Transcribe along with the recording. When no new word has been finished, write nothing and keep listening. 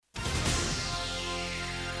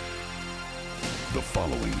The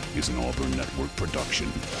following is an Auburn Network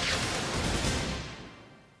production.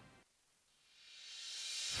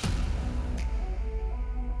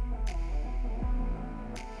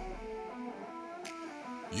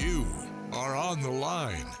 You are on the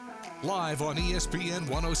line. Live on ESPN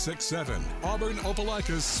 1067, Auburn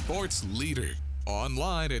Opelika's sports leader.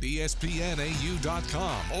 Online at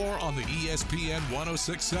espnau.com or on the ESPN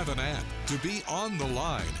 1067 app. To be on the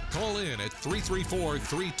line, call in at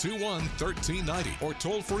 334-321-1390 or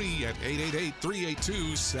toll free at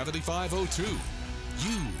 888-382-7502.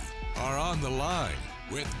 You are on the line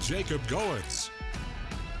with Jacob Goins.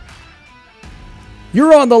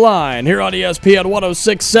 You're on the line here on ESPN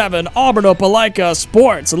 1067, Auburn Opelika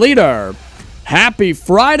sports leader. Happy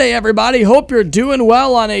Friday, everybody. Hope you're doing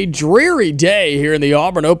well on a dreary day here in the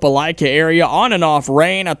Auburn Opelika area. On and off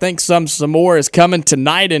rain. I think some more is coming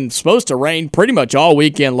tonight and supposed to rain pretty much all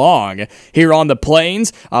weekend long here on the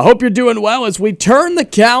plains. I hope you're doing well as we turn the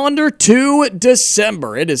calendar to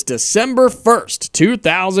December. It is December 1st,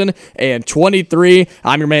 2023.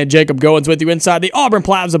 I'm your man Jacob Goins with you inside the Auburn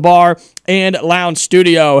Plaza Bar and Lounge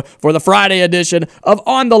Studio for the Friday edition of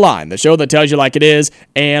On the Line, the show that tells you like it is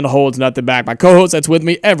and holds nothing back. My co-host that's with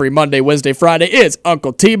me every Monday, Wednesday, Friday is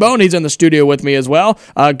Uncle T-Bone. He's in the studio with me as well.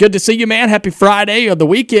 Good to see you, man. Happy Friday. The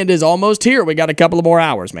weekend is almost here. We got a couple of more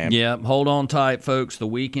hours, man. Yeah, hold on tight, folks. The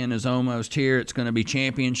weekend is almost here. It's going to be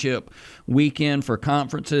championship weekend for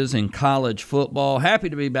conferences in college football. Happy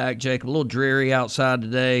to be back, Jacob. A little dreary outside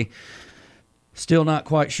today. Still not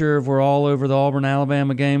quite sure if we're all over the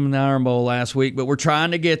Auburn-Alabama game in the Iron Bowl last week, but we're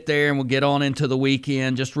trying to get there, and we'll get on into the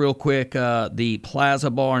weekend. Just real quick, the Plaza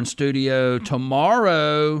Bar and Studio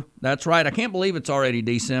tomorrow. That's right. I can't believe it's already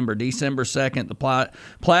December 2nd, the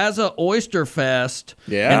Plaza Oyster Fest.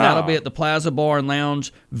 Yeah. And that'll be at the Plaza Bar and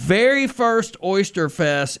Lounge. Very first Oyster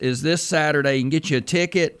Fest is this Saturday. You can get you a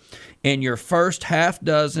ticket and your first half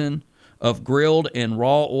dozen of grilled and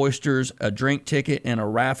raw oysters, a drink ticket, and a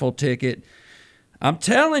raffle ticket. I'm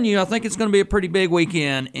telling you, I think it's going to be a pretty big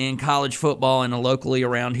weekend in college football and locally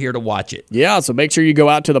around here to watch it. Yeah, so make sure you go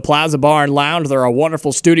out to the Plaza Bar and Lounge. There are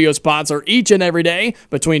wonderful studio spots each and every day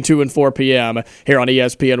between 2 and 4 p.m. here on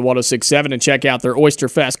ESPN 1067, and check out their Oyster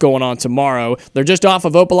Fest going on tomorrow. They're just off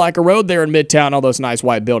of Opelika Road there in Midtown, all those nice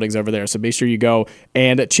white buildings over there, so be sure you go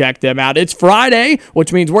and check them out. It's Friday,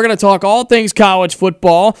 which means we're going to talk all things college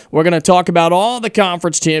football. We're going to talk about all the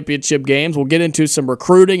conference championship games. We'll get into some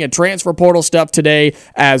recruiting and transfer portal stuff today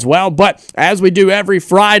as well. But as we do every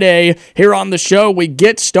Friday here on the show, we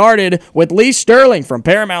get started with Lee Sterling from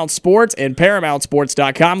Paramount Sports and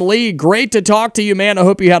ParamountSports.com. Lee, great to talk to you, man. I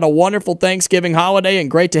hope you had a wonderful Thanksgiving holiday,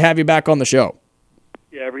 and great to have you back on the show.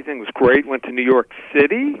 Yeah, everything was great. Went to New York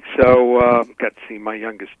City, so got to see my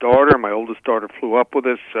youngest daughter. My oldest daughter flew up with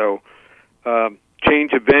us, so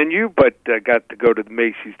change of venue, but got to go to the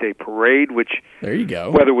Macy's Day Parade, which there you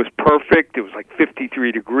go. Weather was perfect. It was like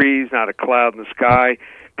 53 degrees, not a cloud in the sky.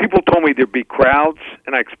 People told me there'd be crowds,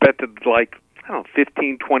 and I expected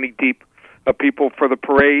 15, 20 deep of people for the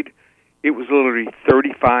parade. It was literally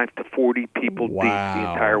 35 to 40 people deep the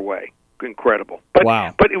entire way. Incredible.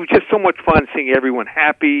 But it was just so much fun seeing everyone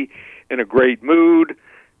happy, in a great mood.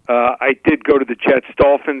 I did go to the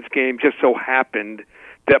Jets-Dolphins game. Just so happened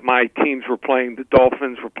that my teams were playing, the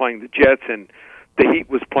Dolphins were playing the Jets, and the Heat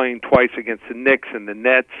was playing twice against the Knicks and the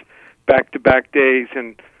Nets, back-to-back days.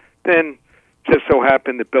 And then just so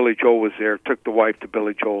happened that Billy Joel was there, took the wife to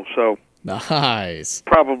Billy Joel. So nice.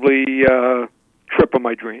 Probably trip of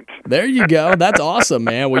my dreams. There you go. That's awesome,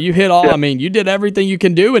 man. Well, you hit all, I mean, you did everything you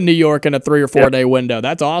can do in New York in a 3 or 4 day window.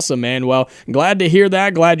 That's awesome, man. Well, glad to hear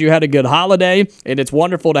that. Glad you had a good holiday, and it's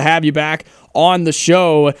wonderful to have you back on the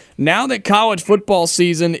show. Now that college football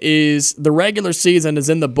season the regular season is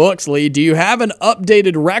in the books, Lee, do you have an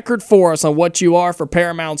updated record for us on what you are for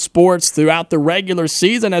Paramount Sports throughout the regular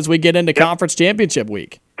season as we get into conference championship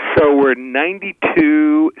week? So we're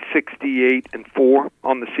 92, 68, and 4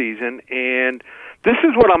 on the season, and this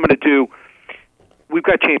is what I'm going to do. We've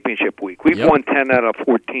got championship week. We've won 10 out of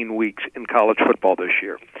 14 weeks in college football this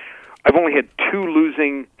year. I've only had 2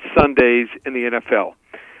 losing Sundays in the NFL.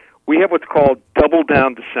 We have what's called Double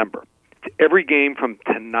Down December. It's every game from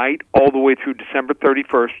tonight all the way through December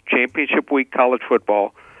 31st, championship week college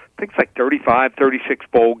football. I think it's like 35, 36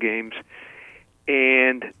 bowl games,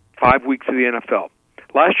 and 5 weeks of the NFL.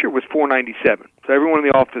 Last year was $4.97. So everyone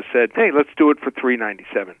in the office said, hey, let's do it for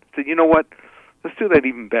 $3.97. I said, you know what? Let's do that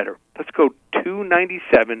even better. Let's go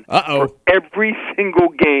 $2.97 for every single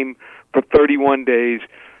game for 31 days,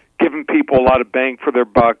 giving people a lot of bang for their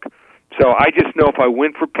buck. So I just know if I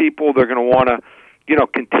win for people, they're going to want to,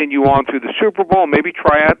 continue on through the Super Bowl, maybe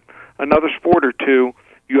try out another sport or two,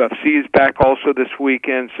 UFC is back also this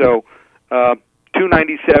weekend. So $297,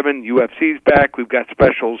 UFC's back. We've got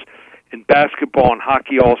specials in basketball and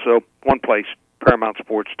hockey also. One place,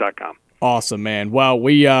 ParamountSports.com. Awesome, man. Well,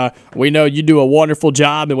 we know you do a wonderful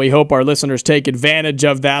job, and we hope our listeners take advantage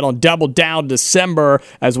of that on Double Down December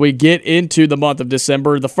as we get into the month of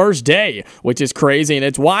December, the first day, which is crazy. And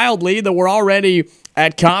it's wild, Lee, that we're already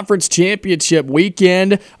at Conference Championship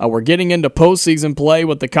weekend. We're getting into postseason play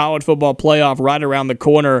with the college football playoff right around the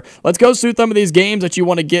corner. Let's go through some of these games that you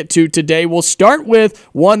want to get to today. We'll start with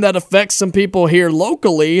one that affects some people here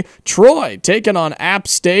locally. Troy taking on App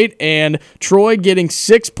State, and Troy getting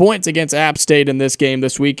 6 points against App State in this game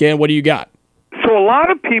this weekend. What do you got? So a lot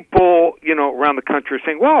of people, around the country are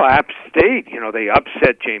saying, well, App State, they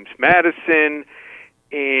upset James Madison,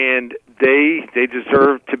 and they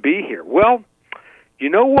deserve to be here. Well, you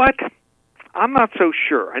know what? I'm not so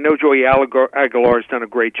sure. I know Joey Aguilar's done a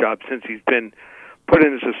great job since he's been put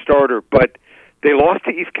in as a starter, but they lost to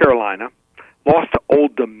East Carolina, lost to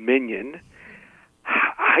Old Dominion.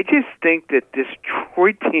 I just think that this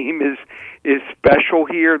Troy team is special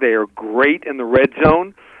here. They are great in the red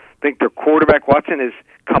zone. I think their quarterback, Watson, has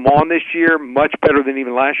come on this year, much better than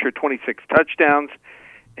even last year, 26 touchdowns.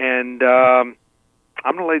 And I'm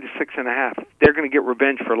going to lay the 6.5. They're going to get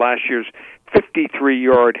revenge for last year's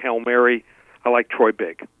 53-yard Hail Mary. I like Troy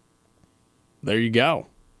big. There you go.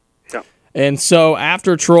 Yeah. And so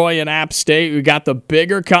after Troy and App State, we got the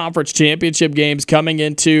bigger conference championship games coming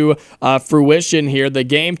into fruition here. The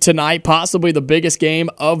game tonight, possibly the biggest game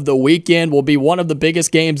of the weekend, will be one of the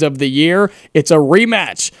biggest games of the year. It's a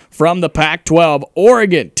rematch from the Pac-12.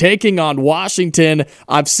 Oregon taking on Washington.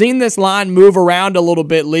 I've seen this line move around a little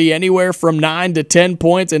bit, Lee, anywhere from 9 to 10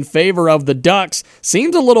 points in favor of the Ducks.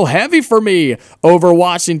 Seems a little heavy for me over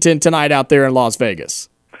Washington tonight out there in Las Vegas.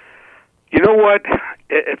 You know what?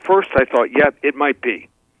 At first I thought, yeah, it might be.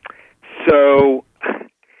 So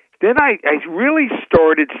then I really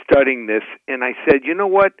started studying this, and I said, you know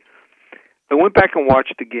what? I went back and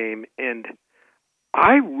watched the game, and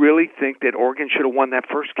I really think that Oregon should have won that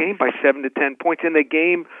first game by 7 to 10 points, and the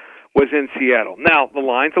game was in Seattle. Now, the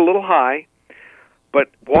line's a little high, but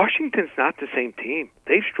Washington's not the same team.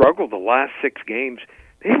 They've struggled the last 6 games.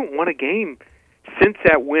 They haven't won a game since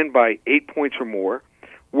that win by 8 points or more,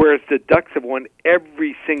 whereas the Ducks have won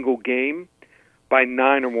every single game by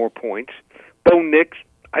 9 or more points. Bo Nix,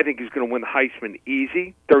 I think he's going to win the Heisman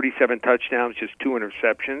easy, 37 touchdowns, just 2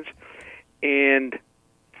 interceptions. And,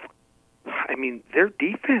 I mean, their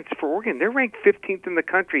defense for Oregon, they're ranked 15th in the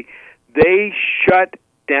country. They shut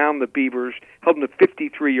down the Beavers, held them to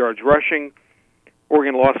 53 yards rushing.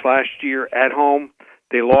 Oregon lost last year at home.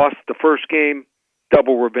 They lost the first game.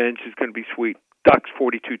 Double revenge is going to be sweet. Ducks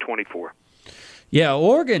 42-24. Yeah,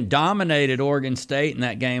 Oregon dominated Oregon State in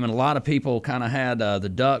that game, and a lot of people kind of had the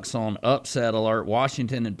Ducks on upset alert.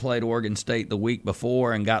 Washington had played Oregon State the week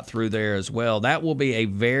before and got through there as well. That will be a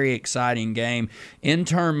very exciting game.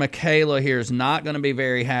 Intern Michaela here is not going to be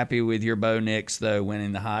very happy with your Bo Nix, though,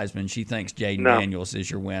 winning the Heisman. She thinks Jaden Daniels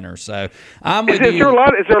is your winner. So I'm with you. Is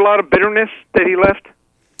there a lot of bitterness that he left?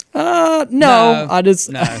 No. I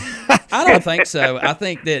don't think so. I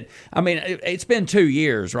think that, it's been 2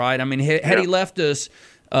 years, right? Had he left us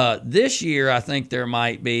this year, I think there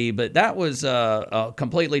might be, but that was a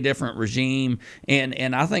completely different regime.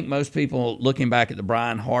 And I think most people looking back at the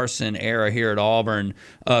Brian Harsin era here at Auburn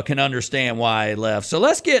can understand why he left. So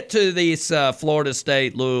let's get to this Florida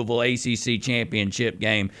State-Louisville ACC championship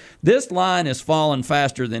game. This line is falling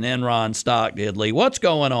faster than Enron stock did, Lee. What's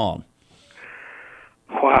going on?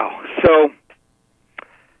 Wow. So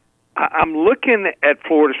I'm looking at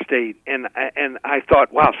Florida State, and I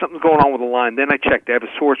thought, wow, something's going on with the line. Then I checked. I have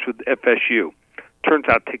a source with FSU. Turns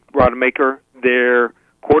out Rodemaker, their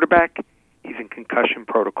quarterback, he's in concussion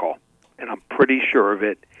protocol, and I'm pretty sure of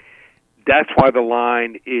it. That's why the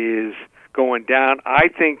line is going down. I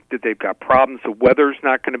think that they've got problems. The weather's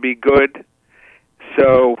not going to be good.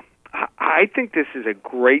 So I think this is a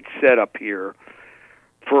great setup here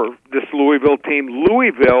for this Louisville team.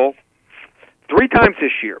 Louisville, 3 times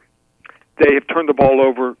this year, they have turned the ball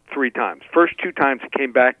over 3 times. First 2 times it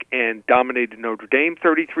came back and dominated Notre Dame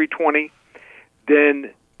 33-20.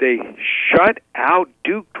 Then they shut out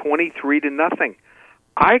Duke 23-0.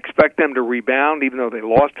 I expect them to rebound, even though they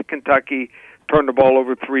lost to Kentucky, turned the ball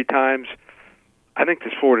over 3 times. I think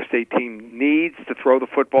this Florida State team needs to throw the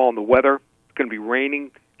football in the weather. It's going to be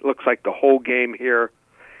raining. It looks like the whole game here.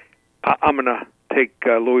 I'm going to take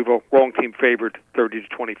Louisville, wrong team favored,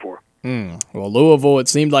 30-24. Well, Louisville, it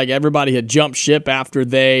seemed like everybody had jumped ship after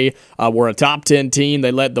they were a top 10 team.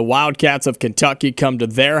 They let the Wildcats of Kentucky come to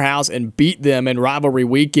their house and beat them in rivalry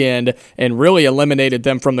weekend and really eliminated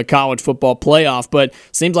them from the college football playoff. But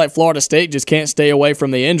seems like Florida State just can't stay away from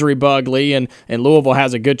the injury bug, Lee, and Louisville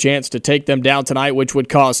has a good chance to take them down tonight, which would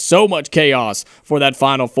cause so much chaos for that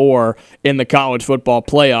Final Four in the college football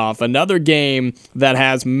playoff. Another game that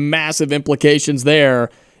has massive implications there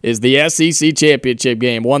is the SEC championship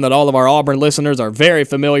game, one that all of our Auburn listeners are very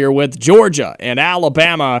familiar with. Georgia and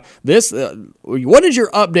Alabama. What is your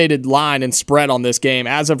updated line and spread on this game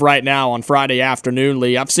as of right now on Friday afternoon,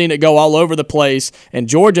 Lee? I've seen it go all over the place, and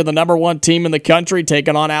Georgia, the number one team in the country,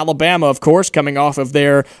 taking on Alabama, of course, coming off of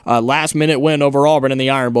their last-minute win over Auburn in the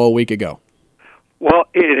Iron Bowl a week ago. Well,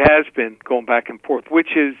 it has been going back and forth,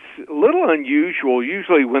 which is a little unusual.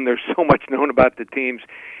 Usually when there's so much known about the teams,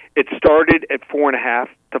 it started at 4.5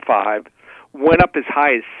 to 5, went up as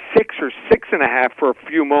high as 6 or 6.5 for a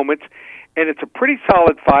few moments, and it's a pretty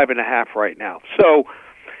solid 5.5 right now. So,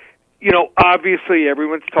 obviously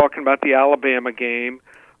everyone's talking about the Alabama game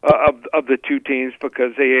of the two teams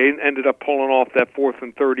because they ended up pulling off that 4th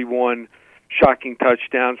and 31 shocking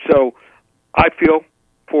touchdown. So I feel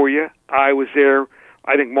for you. I was there.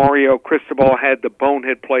 I think Mario Cristobal had the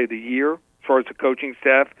bonehead play of the year as far as the coaching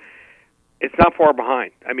staff. It's not far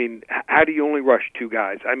behind. I mean, how do you only rush two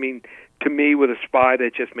guys? I mean, to me, with a spy,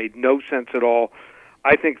 that just made no sense at all.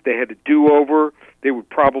 I think if they had a do-over, they would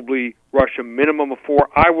probably rush a minimum of 4.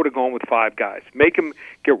 I would have gone with 5 guys. Make them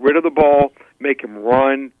get rid of the ball, make them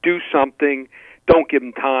run, do something. Don't give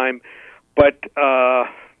them time. But, I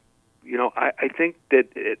think that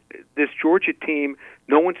this Georgia team,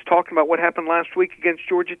 no one's talking about what happened last week against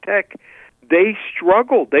Georgia Tech. They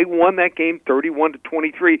struggled. They won that game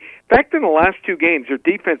 31-23. In fact, in the last 2 games, their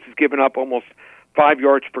defense has given up almost 5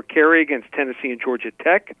 yards per carry against Tennessee and Georgia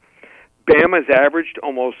Tech. Bama's averaged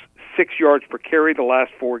almost 6 yards per carry the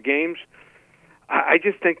last 4 games. I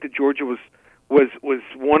just think that Georgia was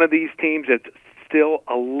one of these teams that's still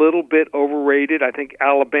a little bit overrated. I think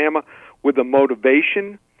Alabama, with the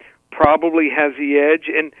motivation, probably has the edge.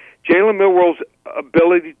 And Jalen Milroe's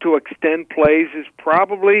ability to extend plays is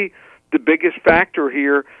probably the biggest factor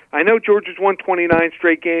here. I know Georgia's won 29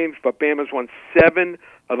 straight games, but Bama's won 7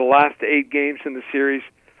 of the last 8 games in the series.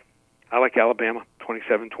 I like Alabama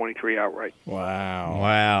 27-23 outright. Wow.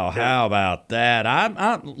 Yeah. How about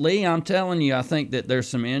that? Lee, I'm telling you, I think that there's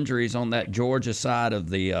some injuries on that Georgia side of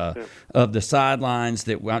the sidelines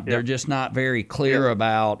that they're just not very clear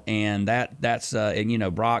about, and that's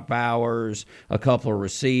Brock Bowers, a couple of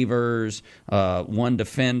receivers, one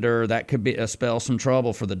defender. That could spell some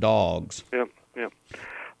trouble for the Dogs. Yeah.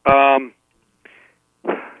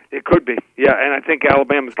 It could be. Yeah, and I think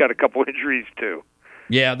Alabama's got a couple injuries too.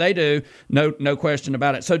 Yeah, they do. No question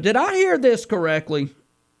about it. So did I hear this correctly,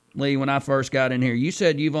 Lee, when I first got in here? You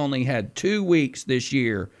said you've only had 2 weeks this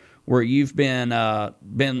year where you've been down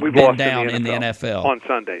in the NFL. On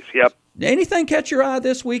Sundays, yep. Anything catch your eye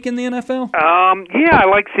this week in the NFL? Yeah, I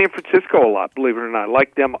like San Francisco a lot, believe it or not. I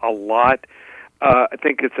like them a lot. I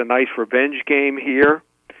think it's a nice revenge game here.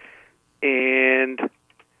 And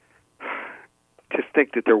just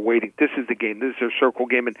think that they're waiting. This is the game. This is their circle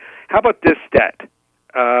game. And how about this stat?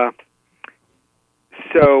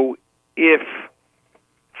 So if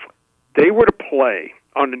they were to play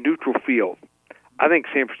on a neutral field, I think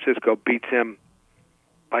San Francisco beats them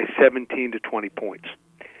by 17 to 20 points.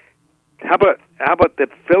 How about the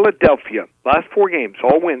Philadelphia? Last 4 games,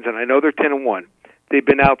 all wins, and I know they're 10-1. They've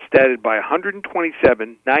been outstatted by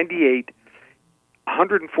 127, 98,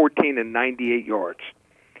 114, and 98 yards.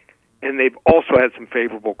 And they've also had some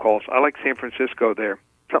favorable calls. I like San Francisco there,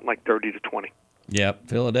 something like 30 to 20. Yep,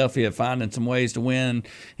 Philadelphia finding some ways to win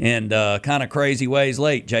and kind of crazy ways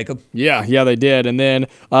late, Jacob. Yeah, they did. And then,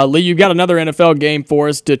 Lee, you've got another NFL game for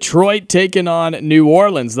us. Detroit taking on New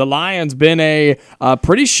Orleans. The Lions been a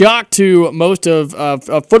pretty shock to most of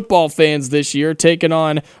football fans this year, taking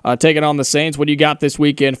on the Saints. What do you got this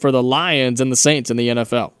weekend for the Lions and the Saints in the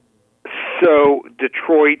NFL? So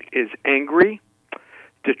Detroit is angry.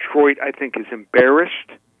 Detroit, I think, is embarrassed.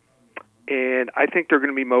 And I think they're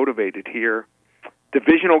going to be motivated here.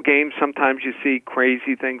 Divisional games, sometimes you see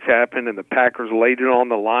crazy things happen, and the Packers laid it on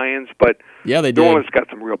the Lions, but yeah, they New Orleans got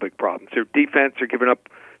some real big problems. Their defense are giving up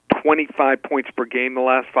 25 points per game the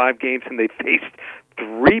last 5 games, and they faced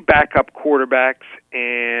 3 backup quarterbacks,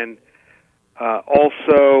 and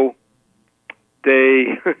also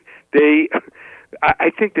I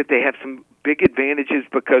think that they have some big advantages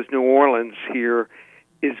because New Orleans here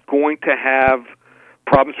is going to have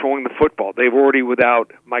problems throwing the football. They've already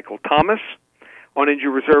without Michael Thomas. On injury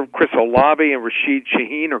reserve, Chris Olave and Rashid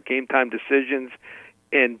Shaheen are game-time decisions.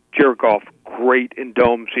 And Jared Goff, great in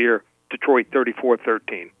domes here. Detroit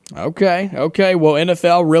 34-13. Okay. Well,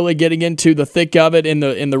 NFL really getting into the thick of it in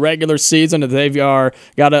the regular season. They've got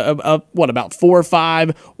about 4 or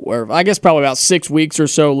 5, or I guess probably about 6 weeks or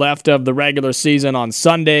so left of the regular season on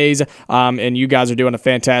Sundays. And you guys are doing a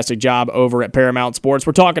fantastic job over at Paramount Sports.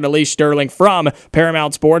 We're talking to Lee Sterling from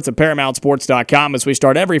Paramount Sports at ParamountSports.com as we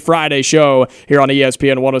start every Friday show here on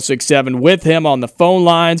ESPN 106.7 with him on the phone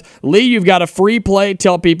lines. Lee, you've got a free play.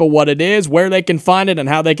 Tell people what it is, where they can find it, and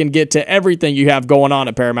how they can get to everything you have going on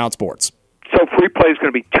at Paramount Sports. So free play is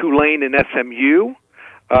going to be Tulane and SMU.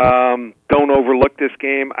 Don't overlook this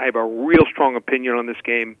game. I have a real strong opinion on this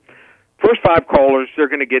game. First 5 callers, they're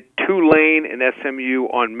going to get Tulane and SMU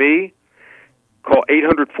on me. Call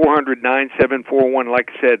 800-400-9741. Like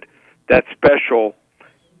I said, that's special.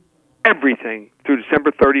 Everything through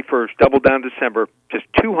December 31st, double down December, just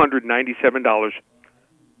 $297.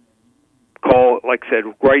 Call, like I said,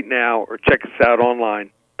 right now or check us out online,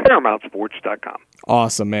 ParamountSports.com.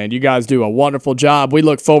 Awesome, man. You guys do a wonderful job. We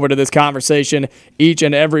look forward to this conversation each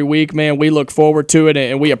and every week, man. We look forward to it,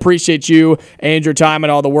 and we appreciate you and your time and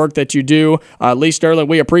all the work that you do. Lee Sterling,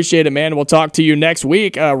 we appreciate it, man. We'll talk to you next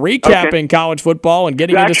week, recapping college football and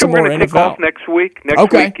getting into some more NFL. Kick off next week.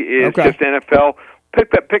 Next week is just NFL.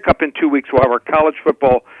 Pick up in 2 weeks. We'll have our college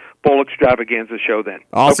football bowl extravaganza show then.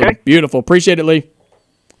 Awesome. Okay? Beautiful. Appreciate it, Lee.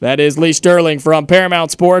 That is Lee Sterling from Paramount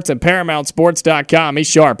Sports and ParamountSports.com. He's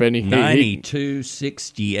sharp, and 92,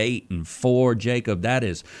 68, and 4, Jacob. That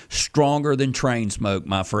is stronger than train smoke,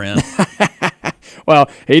 my friend. Well,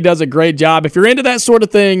 he does a great job. If you're into that sort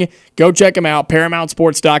of thing, go check him out,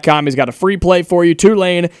 ParamountSports.com. He's got a free play for you,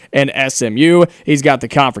 Tulane and SMU. He's got the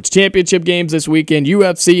conference championship games this weekend,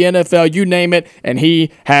 UFC, NFL, you name it, and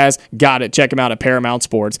he has got it. Check him out at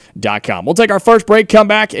ParamountSports.com. We'll take our first break, come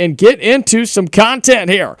back, and get into some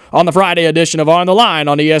content here on the Friday edition of On the Line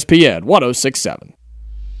on ESPN 106.7.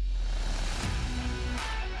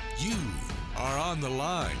 You are on the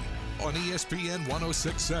line on ESPN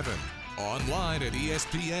 106.7. Online at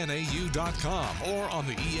ESPNAU.com or on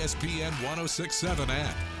the ESPN 106.7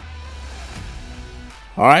 app.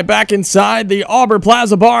 All right, back inside the Auburn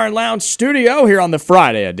Plaza Bar and Lounge studio here on the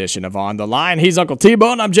Friday edition of On the Line. He's Uncle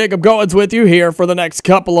T-Bone. I'm Jacob Goins with you here for the next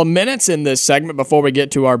couple of minutes in this segment before we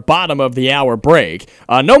get to our bottom of the hour break.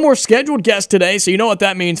 No more scheduled guests today, so you know what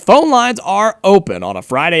that means. Phone lines are open on a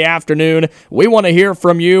Friday afternoon. We want to hear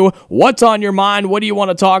from you. What's on your mind? What do you want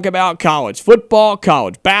to talk about? College football,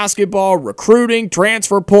 college basketball, recruiting,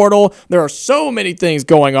 transfer portal. There are so many things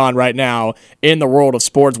going on right now in the world of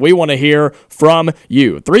sports. We want to hear from you.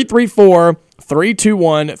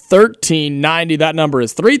 334-321-1390. That number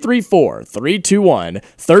is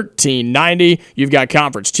 334-321-1390. You've got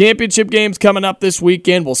conference championship games coming up this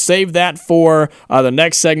weekend. We'll save that for the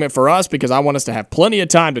next segment for us because I want us to have plenty of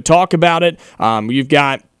time to talk about it. You've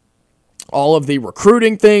got all of the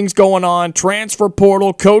recruiting things going on, transfer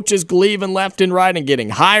portal, coaches leaving left and right and getting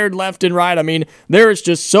hired left and right. I mean, there is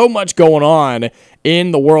just so much going on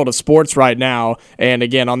in the world of sports right now. And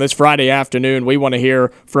again, on this Friday afternoon, we want to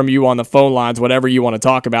hear from you on the phone lines, whatever you want to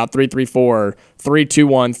talk about,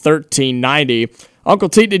 334-321-1390. Uncle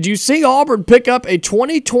T, did you see Auburn pick up a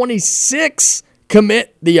 2026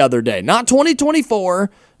 commit the other day? Not 2024,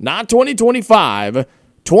 not 2025,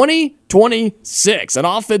 2026, an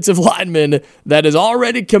offensive lineman that is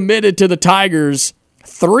already committed to the Tigers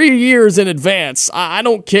 3 years in advance. I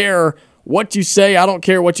don't care what you say. I don't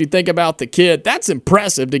care what you think about the kid. That's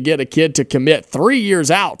impressive to get a kid to commit 3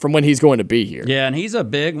 years out from when he's going to be here. Yeah, and he's a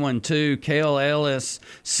big one too. Cale Ellis,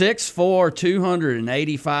 6'4",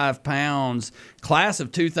 285 pounds, class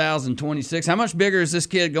of 2026. How much bigger is this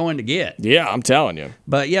kid going to get? Yeah, I'm telling you.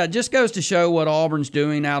 But yeah, it just goes to show what Auburn's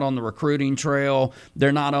doing out on the recruiting trail.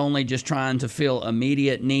 They're not only just trying to fill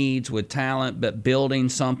immediate needs with talent, but building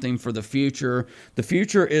something for the future. The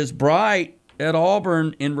future is bright at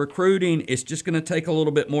Auburn in recruiting. It's just going to take a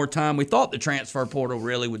little bit more time. We thought the transfer portal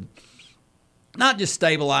really would not just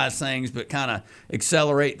stabilize things, but kind of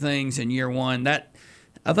accelerate things in year one.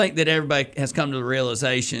 I think that everybody has come to the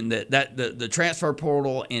realization that the transfer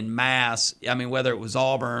portal in mass, I mean, whether it was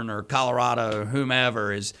Auburn or Colorado or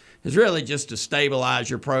whomever, is really just to stabilize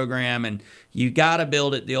your program, and you got to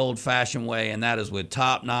build it the old-fashioned way, and that is with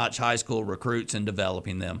top-notch high school recruits and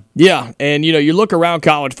developing them. Yeah, and you look around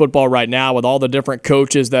college football right now with all the different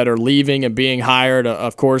coaches that are leaving and being hired.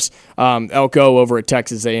 Of course, Elko over at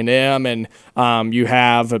Texas A&M, and you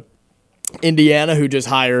have Indiana, who just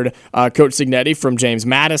hired Coach Cignetti from James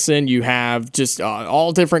Madison. You have just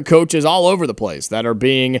all different coaches all over the place that are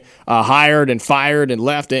being hired and fired and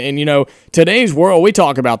left. And, today's world, we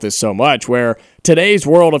talk about this so much, where today's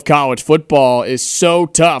world of college football is so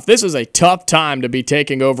tough. This is a tough time to be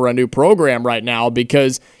taking over a new program right now,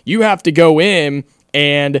 because you have to go in,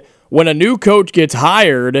 and when a new coach gets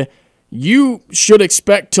hired, you should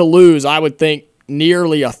expect to lose, I would think,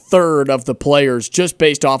 nearly a third of the players just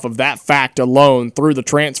based off of that fact alone through the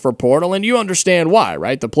transfer portal. And you understand why,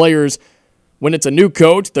 right? The players, when it's a new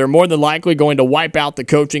coach, they're more than likely going to wipe out the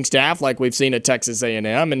coaching staff like we've seen at Texas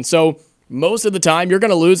A&M. And so most of the time you're going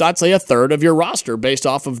to lose, I'd say, a third of your roster based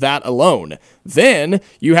off of that alone. Then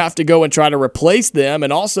you have to go and try to replace them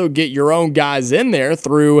and also get your own guys in there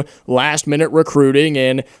through last-minute recruiting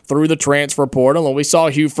and through the transfer portal. And we saw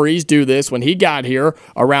Hugh Freeze do this when he got here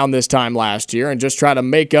around this time last year and just try to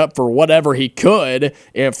make up for whatever he could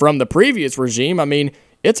from the previous regime. I mean,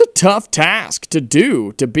 it's a tough task to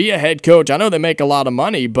do, to be a head coach. I know they make a lot of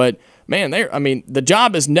money, but man, the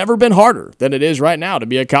job has never been harder than it is right now to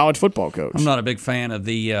be a college football coach. I'm not a big fan of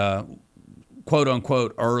the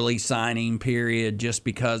quote-unquote early signing period just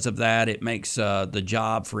because of that. It makes the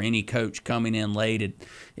job for any coach coming in late.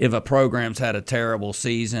 If a program's had a terrible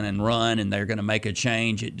season and run and they're going to make a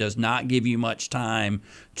change, it does not give you much time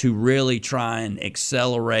to really try and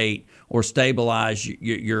accelerate or stabilize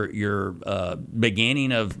your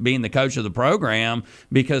beginning of being the coach of the program,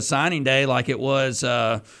 because signing day, like it was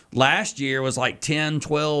last year, was like 10,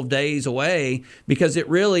 12 days away, because it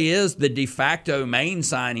really is the de facto main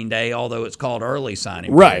signing day, although it's called early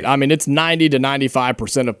signing. Right. I mean, it's 90 to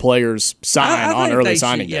 95% of players sign on early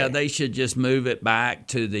signing day. Yeah, they should just move it back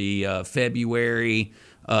to the February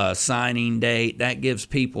signing date. That gives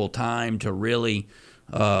people time to really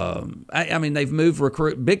they've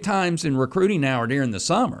moved big times in recruiting now are during the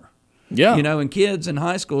summer. Yeah. And kids in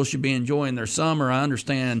high school should be enjoying their summer. I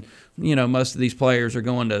understand, most of these players are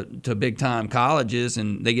going to big-time colleges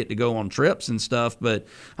and they get to go on trips and stuff, but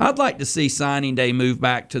I'd like to see signing day move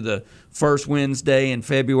back to the first Wednesday in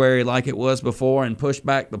February like it was before, and push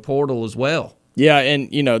back the portal as well. Yeah,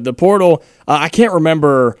 and, the portal, I can't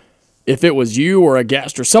remember if it was you or a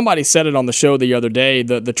guest or somebody said it on the show the other day,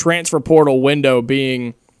 the transfer portal window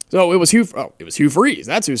being – so it was Hugh Freeze.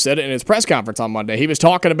 That's who said it in his press conference on Monday. He was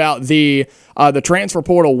talking about the transfer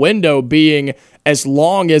portal window being as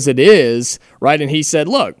long as it is, right? And he said,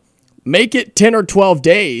 look, make it 10 or 12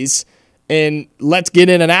 days and let's get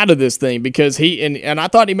in and out of this thing, because and I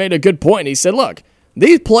thought he made a good point. He said, look,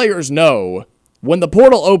 these players know when the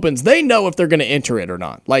portal opens, they know if they're going to enter it or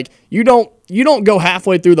not. Like, you don't go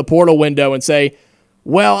halfway through the portal window and say,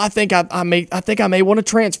 well, I think I may want to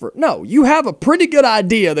transfer. No, you have a pretty good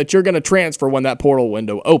idea that you're going to transfer when that portal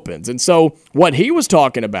window opens. And so what he was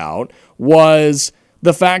talking about was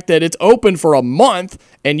the fact that it's open for a month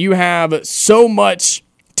and you have so much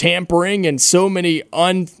tampering and so many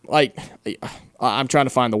I'm trying to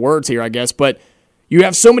find the words here, I guess, but you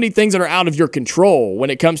have so many things that are out of your control when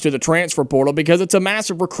it comes to the transfer portal, because it's a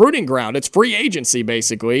massive recruiting ground. It's free agency,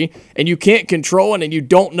 basically, and you can't control it, and you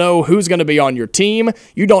don't know who's going to be on your team.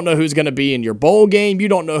 You don't know who's going to be in your bowl game. You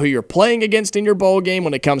don't know who you're playing against in your bowl game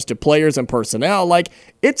when it comes to players and personnel. Like,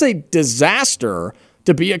 it's a disaster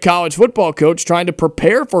to be a college football coach trying to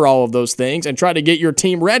prepare for all of those things and try to get your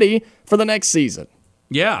team ready for the next season.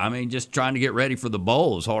 Yeah, I mean, just trying to get ready for the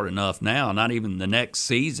bowl is hard enough now, not even the next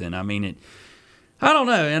season. I mean, I don't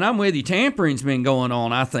know, and I'm with you. Tampering's been going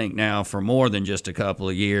on, I think, now for more than just a couple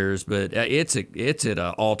of years, but it's at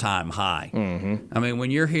an all-time high. Mm-hmm. I mean,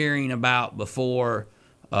 when you're hearing about before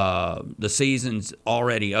the season's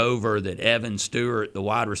already over that Evan Stewart, the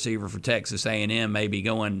wide receiver for Texas A&M, may be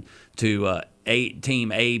going to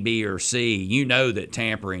team A, B, or C, you know that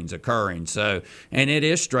tampering's occurring. So, and it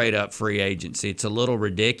is straight up free agency. It's a little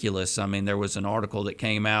ridiculous. I mean, there was an article that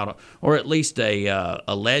came out, or at least a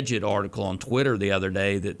alleged article on Twitter the other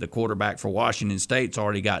day, that the quarterback for Washington State's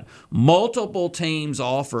already got multiple teams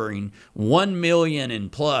offering $1 million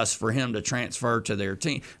and plus for him to transfer to their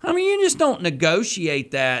team. I mean, you just don't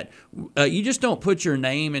negotiate that. You just don't put your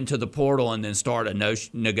name into the portal and then start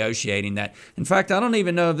negotiating that. In fact, I don't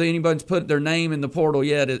even know if anybody's put their name in the portal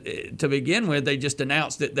yet to begin with. They just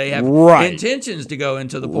announced that they have intentions to go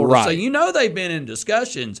into the portal. Right. So you know they've been in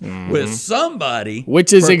discussions with somebody,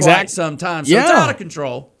 which is for quite some time. So it's out of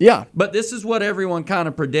control. Yeah. But this is what everyone kind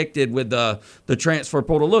of predicted with the transfer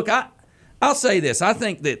portal. Look, I'll say this. I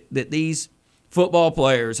think that these football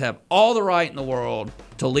players have all the right in the world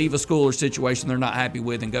to leave a school or situation they're not happy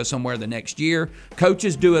with and go somewhere the next year.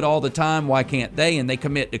 Coaches do it all the time. Why can't they? And they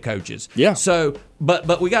commit to coaches. Yeah. So,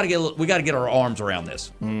 but we got to get our arms around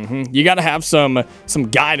this. You got to have some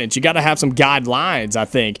guidance. You got to have some guidelines, I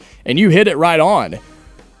think. And you hit it right on.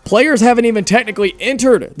 Players haven't even technically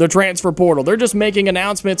entered the transfer portal. They're just making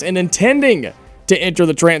announcements and intending to enter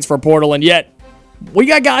the transfer portal, and yet we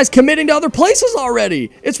got guys committing to other places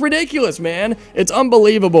already. It's ridiculous, man. It's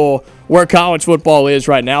unbelievable where college football is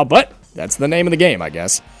right now, but that's the name of the game, I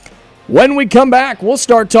guess. When we come back, we'll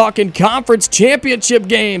start talking conference championship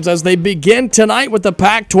games as they begin tonight with the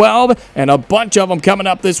Pac-12 and a bunch of them coming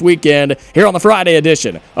up this weekend here on the Friday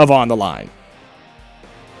edition of On the Line.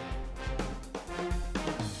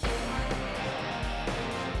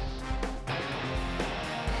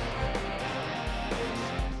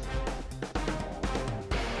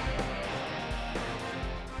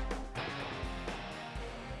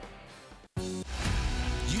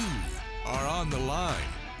 On the Line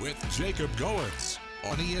with Jacob Goins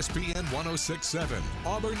on ESPN 106.7,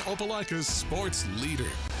 Auburn Opelika's sports leader.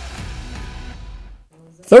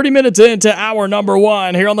 30 minutes into hour number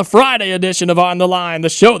 1 here on the Friday edition of On the Line, the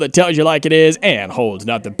show that tells you like it is and holds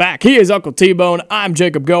nothing back. He is Uncle T-Bone. I'm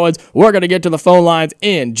Jacob Goins. We're going to get to the phone lines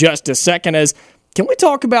in just a second. Can we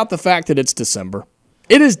talk about the fact that it's December?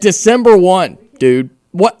 It is December 1, dude.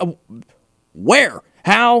 What? Where?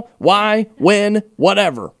 How? Why? When?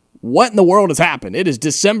 Whatever. What in the world has happened? It is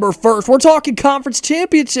December 1st. We're talking conference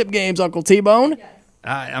championship games, Uncle T-Bone.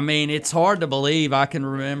 I mean, it's hard to believe. I can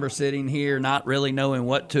remember sitting here not really knowing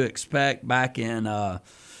what to expect back in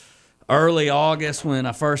early August when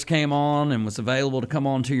I first came on and was available to come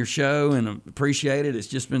on to your show, and appreciate it. It's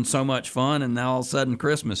just been so much fun, and now all of a sudden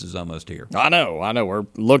Christmas is almost here. I know. We're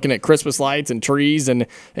looking at Christmas lights and trees and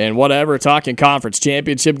whatever, talking conference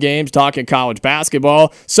championship games, talking college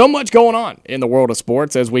basketball. So much going on in the world of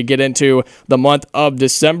sports as we get into the month of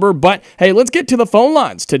December. But, hey, let's get to the phone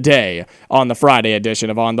lines today on the Friday edition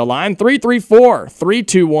of On the Line.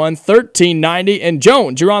 334-321-1390. And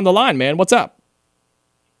Jones, you're on the line, man. What's up?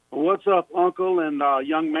 What's up, Uncle and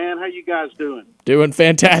young man? How you guys doing? Doing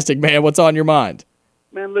fantastic, man. What's on your mind?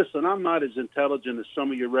 Man, listen, I'm not as intelligent as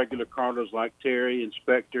some of your regular Cardinals like Terry,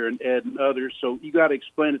 Inspector, and Ed and others, so you got to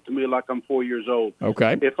explain it to me like I'm 4 years old.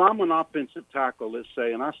 Okay. If I'm an offensive tackle, let's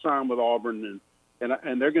say, and I sign with Auburn,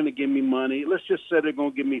 and they're going to give me money, let's just say they're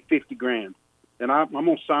going to give me $50,000, and I'm going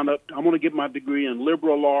to sign up, I'm going to get my degree in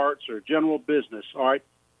liberal arts or general business, all right?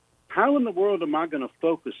 How in the world am I going to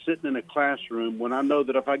focus sitting in a classroom when I know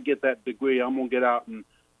that if I get that degree, I'm going to get out and,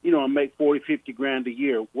 and make $40,000-$50,000 a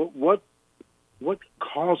year? What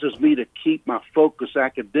causes me to keep my focus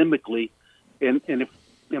academically? And if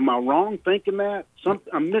am I wrong thinking that?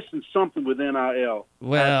 I'm missing something with NIL.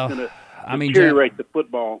 Well, that's going to mean, deteriorate the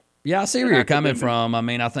football. Yeah, I see where you're coming from. I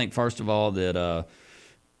mean, I think first of all that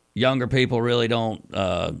younger people really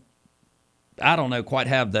don't. I don't know, quite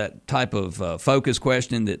have that type of focus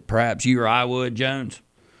question that perhaps you or I would, Jones,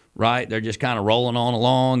 right? They're just kind of rolling on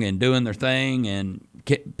along and doing their thing and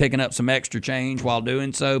picking up some extra change while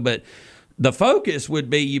doing so. But the focus would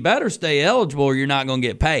be you better stay eligible or you're not going to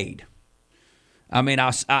get paid. I mean,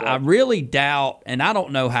 I really doubt, and I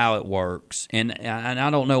don't know how it works, and I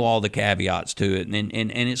don't know all the caveats to it, and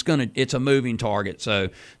it's a moving target. So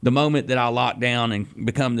the moment that I lock down and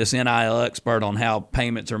become this NIL expert on how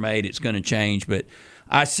payments are made, it's going to change. But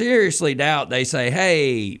I seriously doubt they say,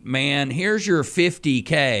 "Hey, man, here's your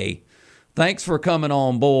 $50K. Thanks for coming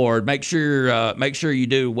on board. Make sure you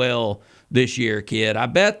do well this year, kid." I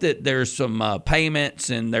bet that there's some payments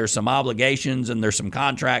and there's some obligations and there's some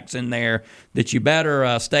contracts in there that you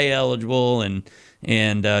better stay eligible and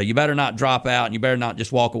you better not drop out and you better not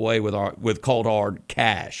just walk away with cold hard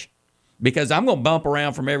cash, because I'm going to bump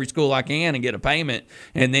around from every school I can and get a payment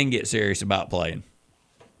and then get serious about playing.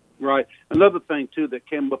 Right. Another thing too that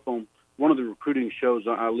came up on one of the recruiting shows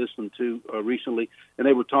I listened to recently, and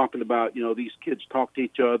they were talking about these kids talk to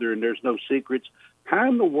each other and there's no secrets. How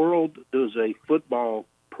in the world does a football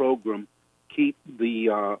program keep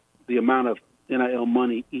the amount of NIL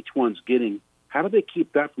money each one's getting? How do they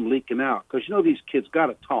keep that from leaking out? Because these kids got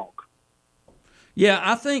to talk. Yeah,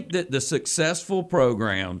 I think that the successful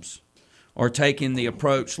programs are taking the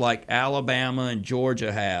approach like Alabama and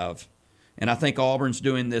Georgia have, and I think Auburn's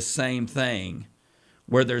doing this same thing,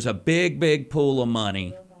 where there's a big pool of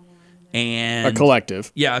money. And a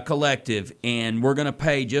collective. Yeah, a collective. And we're going to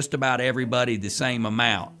pay just about everybody the same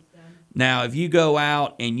amount. Now, if you go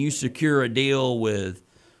out and you secure a deal with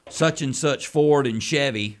such and such Ford and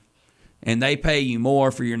Chevy, and they pay you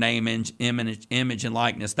more for your name, image, and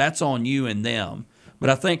likeness, that's on you and them. But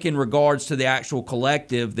I think in regards to the actual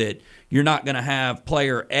collective, that you're not going to have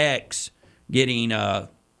player X getting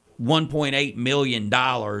 $1.8 million,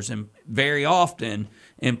 and very often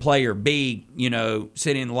in player B,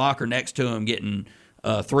 sitting in the locker next to him getting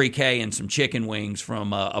 $3K and some chicken wings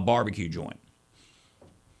from a barbecue joint.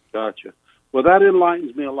 Gotcha. Well, that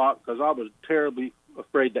enlightens me a lot, because I was terribly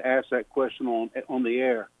afraid to ask that question on the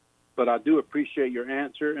air. But I do appreciate your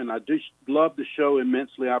answer, and I do love the show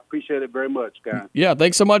immensely. I appreciate it very much, guys. Yeah,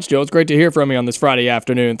 thanks so much, Joe. It's great to hear from you on this Friday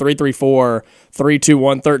afternoon.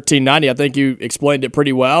 334-321-1390. I think you explained it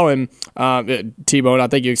pretty well, and T-Bone, I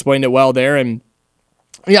think you explained it well there. And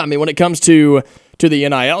yeah, I mean, when it comes to the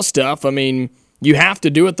NIL stuff, I mean, you have to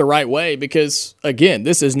do it the right way, because, again,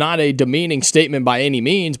 this is not a demeaning statement by any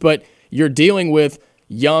means, but you're dealing with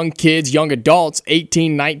young kids, young adults,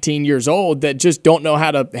 18, 19 years old, that just don't know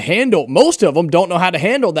how to handle, most of them don't know how to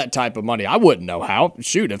handle that type of money. I wouldn't know how.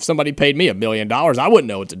 Shoot, if somebody paid me $1 million, I wouldn't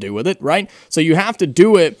know what to do with it, right? So you have to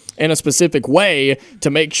do it in a specific way to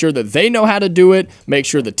make sure that they know how to do it, make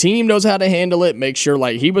sure the team knows how to handle it, make sure,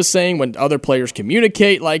 like he was saying, when other players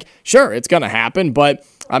communicate, like, sure, it's going to happen, but,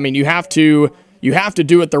 I mean, you have to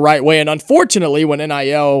do it the right way. And unfortunately, when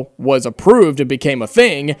NIL was approved and became a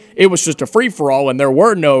thing, it was just a free-for-all, and there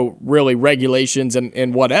were no really regulations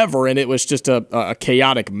and whatever, and it was just a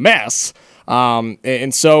chaotic mess.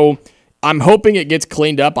 And so I'm hoping it gets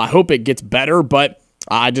cleaned up. I hope it gets better, but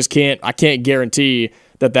I can't guarantee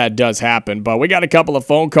that does happen. But we got a couple of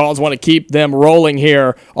phone calls. Want to keep them rolling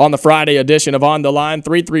here on the Friday edition of On the Line.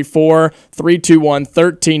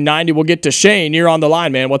 334-321-1390. We'll get to Shane. You're on the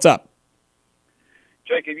line, man. What's up?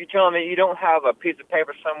 Jacob, you telling me you don't have a piece of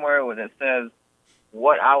paper somewhere where it says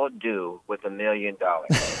what I would do with $1 million?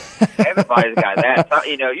 Everybody's got that. So,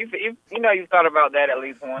 you've thought about that at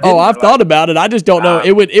least once. Oh, I've thought about it. I just don't know.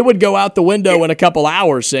 It would go out the window in a couple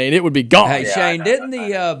hours, Shane. It would be gone. Hey, Shane, didn't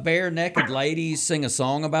the Bare Naked Ladies sing a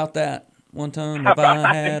song about that one time? If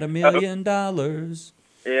I had $1 million.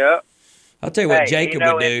 Yeah. I'll tell you what Jacob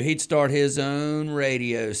would do. He'd start his own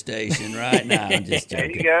radio station right now. I'm just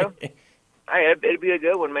joking. There you go. Hey, it'd be a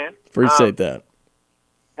good one, man. Appreciate that.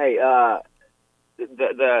 Hey, I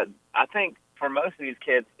think for most of these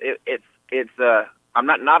kids, it's I'm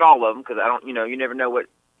not all of them, because I don't, you never know what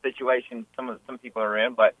situation some people are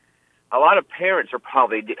in, but a lot of parents are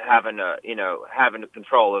probably having the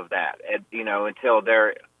control of that, until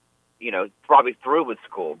they're, probably through with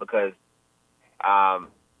school, because I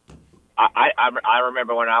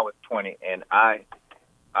remember when I was 20 and I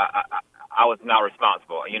was not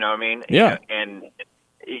responsible. You know what I mean? Yeah. And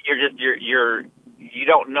you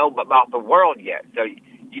don't know about the world yet. So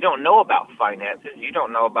you don't know about finances. You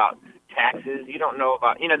don't know about taxes. You don't know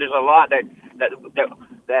about, there's a lot that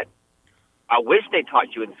I wish they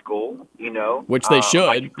taught you in school, Which they should.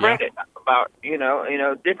 Like credit, about,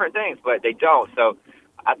 different things, but they don't. So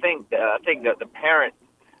I think that the parents,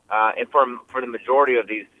 and for the majority of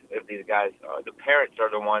these guys, the parents are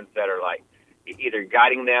the ones that are like, either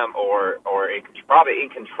guiding them or probably in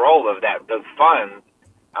control of those funds.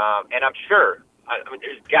 And I'm sure,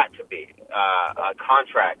 there's got to be a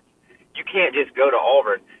contract. You can't just go to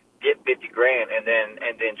Auburn, get $50,000, and then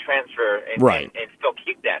transfer and still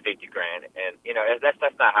keep that $50,000. And that's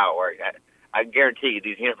not how it works. I guarantee you,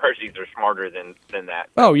 these universities are smarter than that.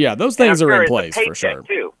 Oh yeah, those things are in place for sure.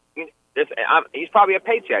 Too. He's probably a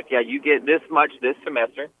paycheck. Yeah, you get this much this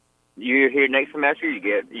semester. You're here next semester. You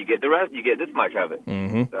get the rest. You get this much of it.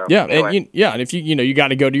 Mm-hmm. So, yeah, anyway. and if you got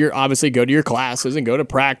to go to your classes and go to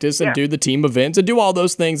practice and do the team events and do all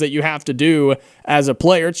those things that you have to do as a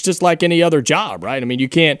player. It's just like any other job, right? I mean, you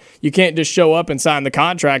can't just show up and sign the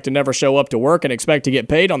contract and never show up to work and expect to get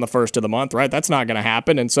paid on the first of the month, right? That's not going to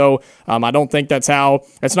happen. And so I don't think that's not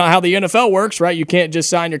how the NFL works, right? You can't just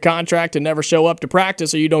sign your contract and never show up to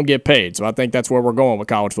practice or you don't get paid. So I think that's where we're going with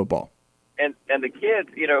college football. And the kids,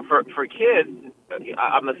 for kids,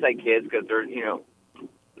 I'm gonna say kids because they're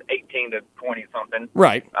 18 to 20 something.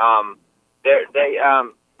 Right.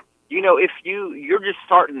 If you're just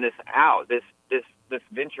starting this out, this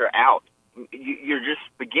venture out, you're just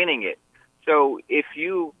beginning it. So if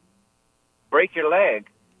you break your leg,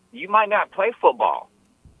 you might not play football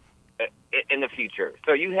in the future.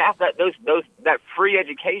 So you have that free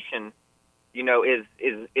education, is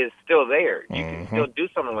still there. You can still do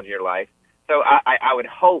something with your life. So I would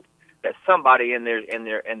hope that somebody in their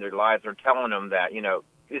lives are telling them that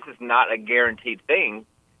this is not a guaranteed thing,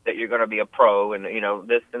 that you're going to be a pro and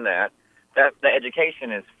this and that. That the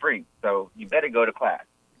education is free, so you better go to class.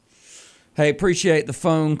 Hey, appreciate the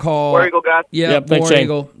phone call. War Eagle, guys. Yep, War Shane.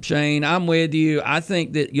 Eagle. Shane, I'm with you. I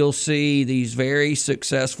think that you'll see these very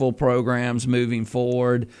successful programs moving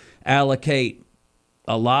forward allocate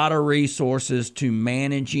a lot of resources to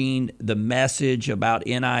managing the message about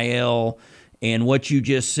NIL and what you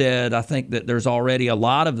just said. I think that there's already a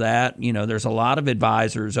lot of that. There's a lot of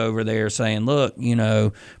advisors over there saying, look,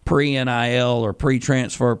 pre-NIL or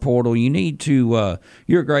pre-transfer portal, you need to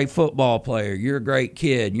you're a great football player, you're a great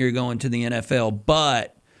kid, you're going to the NFL,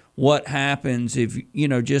 but what happens if,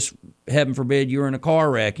 just heaven forbid, you're in a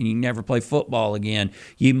car wreck and you never play football again?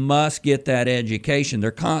 You must get that education.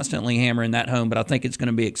 They're constantly hammering that home, but I think it's going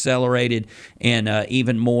to be accelerated and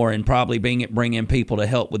even more, and probably bring in people to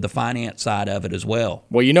help with the finance side of it as well.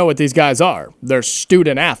 Well, you know what these guys are. They're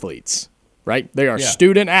student athletes, right? They are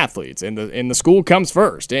student athletes, and the school comes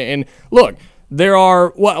first. And look, there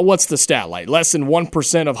are, what's the stat like? Less than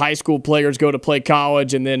 1% of high school players go to play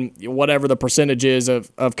college, and then whatever the percentage is of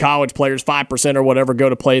college players, 5% or whatever, go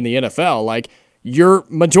to play in the NFL. Like, your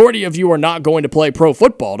majority of you are not going to play pro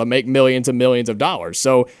football to make millions and millions of dollars.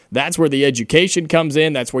 So that's where the education comes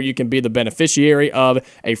in. That's where you can be the beneficiary of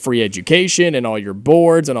a free education and all your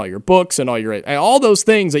boards and all your books and all those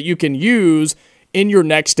things that you can use in your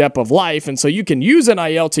next step of life. And so you can use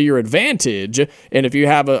NIL to your advantage, and if you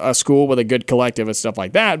have a school with a good collective and stuff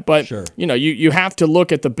like that. But sure, you have to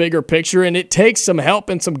look at the bigger picture, and it takes some help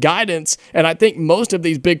and some guidance. And I think most of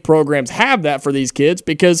these big programs have that for these kids,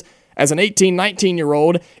 because as an 18,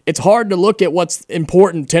 19-year-old, it's hard to look at what's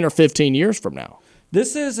important 10 or 15 years from now.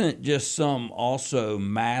 This isn't just some also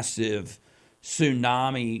massive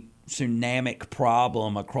tsunamic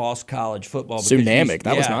problem across college football. Tsunamic,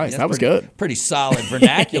 that was nice. That was good. Pretty solid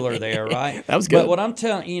vernacular there, right? That was good. But what I'm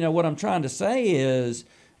what I'm trying to say is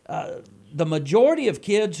the majority of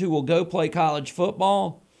kids who will go play college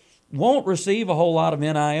football won't receive a whole lot of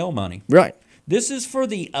NIL money. Right. This is for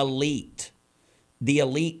the elite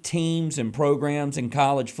teams and programs in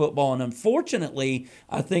college football. And unfortunately,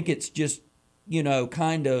 I think it's just,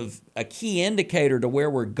 kind of a key indicator to where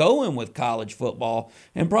we're going with college football.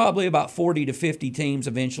 And probably about 40 to 50 teams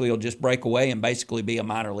eventually will just break away and basically be a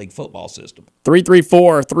minor league football system.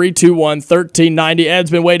 334-321-1390.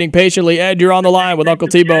 Ed's been waiting patiently. Ed, you're on the line with Uncle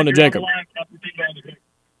T-Bone and Jacob.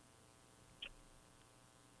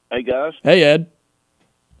 Hey, guys. Hey, Ed.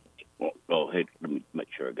 Oh, hey, let me make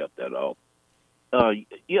sure I got that off. I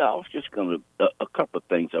was just going to, a couple of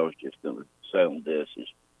things I was just going to say on this is,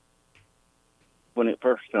 when it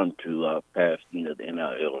first come to pass, the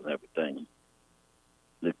NIL and everything,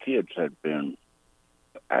 the kids had been,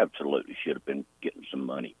 absolutely should have been getting some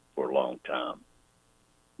money for a long time.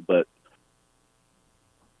 But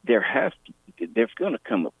there's going to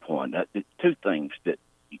come a point, two things that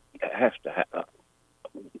has to happen.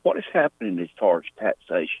 What is happening as far as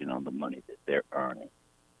taxation on the money that they're earning?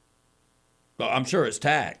 Well, I'm sure it's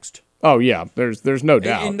taxed. Oh yeah, there's no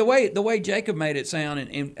doubt. And the way Jacob made it sound,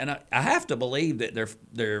 and I have to believe that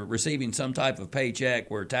they're receiving some type of paycheck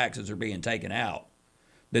where taxes are being taken out.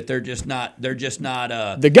 That they're just not.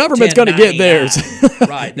 The government's going to get theirs.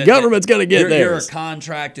 Right. The government's going to get theirs. You're a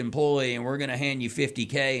contract employee, and we're going to hand you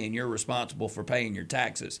 $50K, and you're responsible for paying your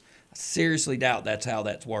taxes. I seriously doubt that's how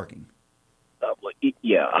that's working.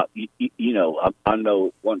 I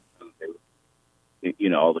know one.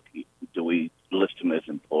 Do we list them as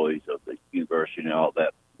employees of the university and all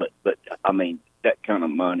that? But I mean, that kind of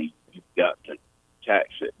money, you've got to tax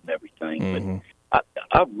it and everything. Mm-hmm. But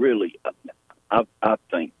I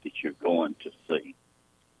think that you're going to see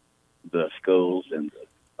the schools and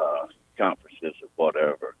the conferences or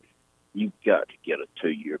whatever. You've got to get a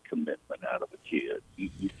 2-year commitment out of a kid.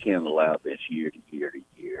 You can't allow this year to year to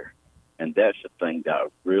year. And that's the thing that I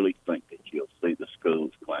really think that you'll see the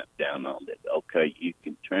schools clamp down on. That, okay, you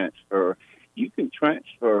can transfer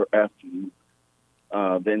after you've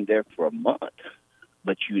been there for a month,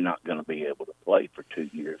 but you're not going to be able to play for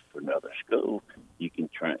 2 years for another school. You can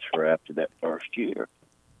transfer after that first year.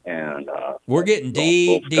 And we're getting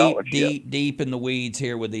deep in the weeds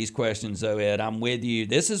here with these questions, though, Ed. I'm with you.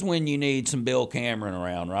 This is when you need some Bill Cameron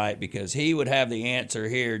around, right? Because he would have the answer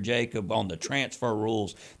here, Jacob, on the transfer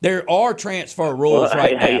rules. There are transfer rules now.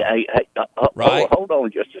 Right? Hold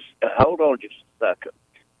on just a second.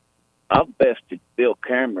 I've bested Bill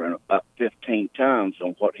Cameron about 15 times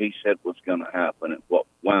on what he said was going to happen and what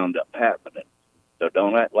wound up happening. So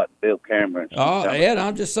don't act like Bill Cameron. Oh, Ed,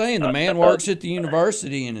 I'm just saying the man works at the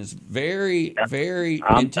university and is very, very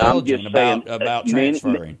intelligent about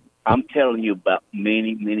transferring. I'm telling you about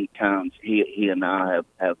many times he and I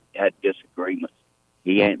have had disagreements.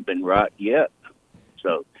 He ain't been right yet.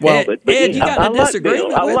 So, Ed, you got a disagreement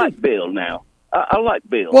with him? I like Bill now. I like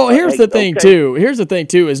Bill. Well, here's the thing, too. Here's the thing,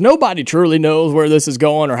 too, is nobody truly knows where this is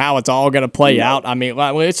going or how it's all going to play out. I mean,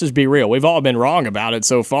 let's just be real. We've all been wrong about it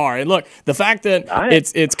so far. And look, the fact that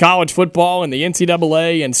it's college football and the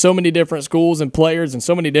NCAA and so many different schools and players and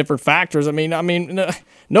so many different factors, I mean,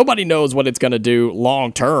 nobody knows what it's going to do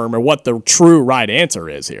long term or what the true right answer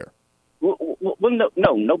is here. Well,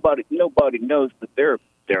 no, nobody knows, but there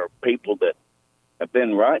are people that have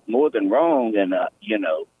been right more than wrong, and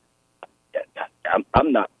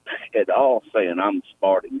I'm not at all saying I'm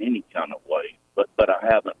smart in any kind of way, but I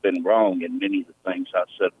haven't been wrong in many of the things I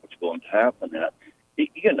said was going to happen. And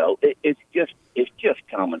it's just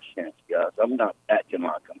common sense, guys. I'm not acting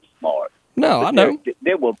like I'm smart. No, I know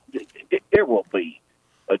there will be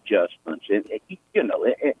adjustments, and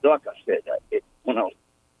like I said, when I was.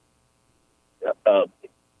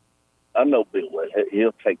 I know Bill.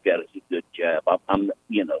 He'll take that as a good jab. I'm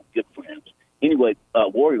good friends. Anyway,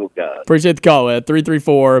 Warrior guys. Appreciate the call, Ed.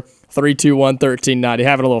 334-321-1390.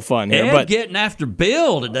 Having a little fun here. Ed getting after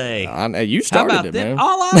Bill today. You started How about it, that? man.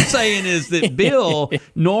 All I'm saying is that Bill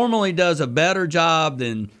normally does a better job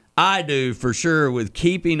than I do, for sure, with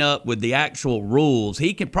keeping up with the actual rules.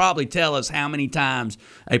 He can probably tell us how many times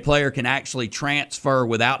a player can actually transfer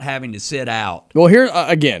without having to sit out. Well, here,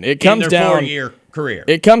 again, it comes in their down 4-year career.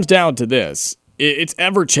 It comes down to this. It's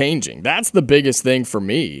ever changing. That's the biggest thing for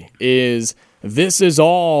me is this is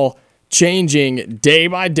all changing day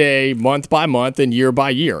by day, month by month, and year by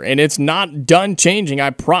year. And it's not done changing, I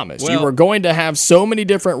promise. You are going to have so many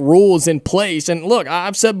different rules in place. And look,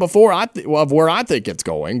 I've said before of where I think it's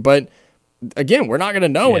going, but again, we're not going to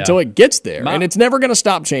know until it gets there. And it's never going to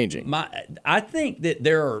stop changing. I think that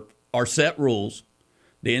there are set rules.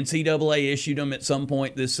 The NCAA issued them at some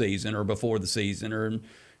point this season or before the season or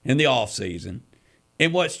in the off season.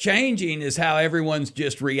 And what's changing is how everyone's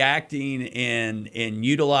just reacting and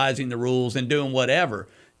utilizing the rules and doing whatever.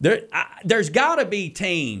 There's got to be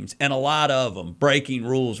teams, and a lot of them, breaking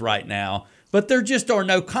rules right now, but there just are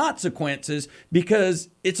no consequences because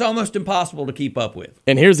it's almost impossible to keep up with.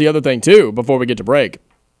 And here's the other thing, too, before we get to break.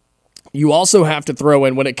 You also have to throw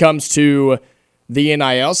in, when it comes to the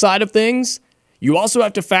NIL side of things, you also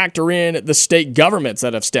have to factor in the state governments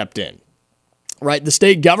that have stepped in. Right, the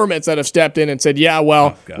state governments that have stepped in and said, yeah,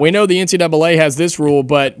 well, we know the NCAA has this rule,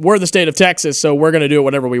 but we're the state of Texas, so we're going to do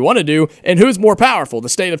whatever we want to do. And who's more powerful, the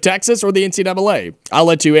state of Texas or the NCAA? I'll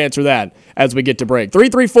let you answer that as we get to break.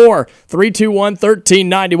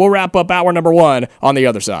 334-321-1390. We'll wrap up hour number 1 on the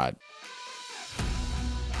other side.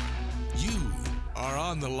 You are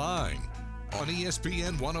on the line on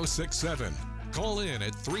ESPN 106.7. Call in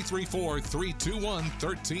at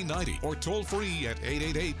 334-321-1390 or toll free at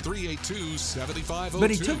 888-382-7502. But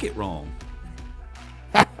he took it wrong.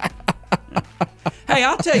 Hey,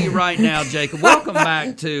 I'll tell you right now, Jacob, welcome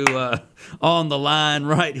back to On the Line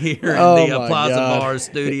right here in the Plaza Bar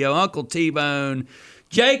studio. Uncle T-Bone,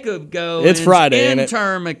 Jacob Goins. It's Friday, ain't it?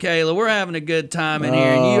 Intern Michaela. We're having a good time in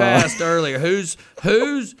here. And you asked earlier, who's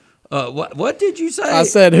what did you say? I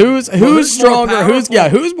said who's stronger?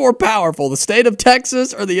 Who's more powerful? The state of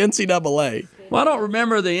Texas or the NCAA? Well, I don't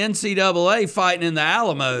remember the NCAA fighting in the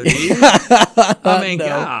Alamo, do you? I mean,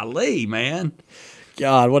 golly, man.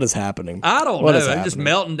 God, what is happening? I don't know. I'm just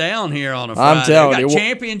melting down here on a Friday. I'm telling you.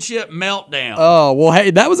 Championship meltdown. Oh, well, hey,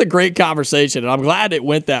 that was a great conversation, and I'm glad it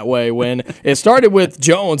went that way when it started with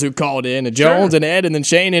Jones, who called in, and Jones and Ed and then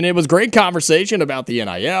Shane, and it was great conversation about the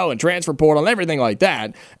NIL and transfer portal and everything like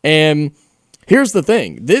that. And here's the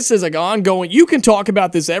thing. This is an ongoing – you can talk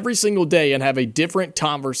about this every single day and have a different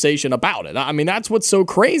conversation about it. I mean, that's what's so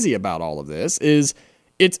crazy about all of this is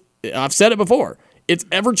I've said it before. It's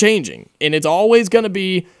ever-changing, and it's always going to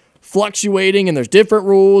be fluctuating, and there's different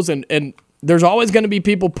rules, and there's always going to be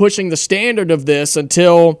people pushing the standard of this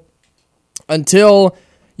until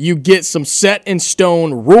you get some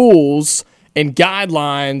set-in-stone rules and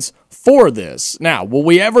guidelines for this. Now, will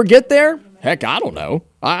we ever get there? Heck, I don't know.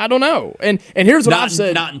 I don't know. And here's what I've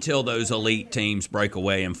said. Not until those elite teams break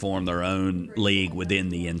away and form their own league within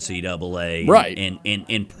the NCAA. Right.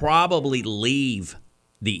 And probably leave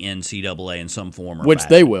the NCAA in some form or which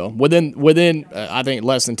fashion. They will within I think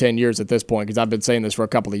less than 10 years at this point, because I've been saying this for a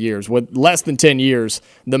couple of years. With less than 10 years,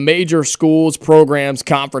 the major schools, programs,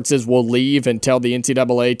 conferences will leave and tell the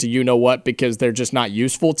NCAA to you know what, because they're just not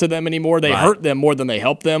useful to them anymore. They hurt them more than they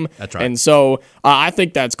help them. That's right. And so I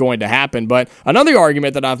think that's going to happen. But another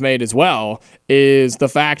argument that I've made as well is the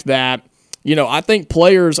fact that, I think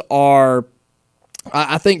players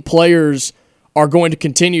are going to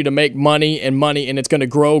continue to make money, and it's going to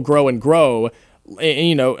grow, and grow.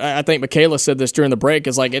 And, I think Michaela said this during the break,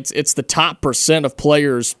 is like it's the top % of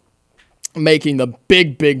players making the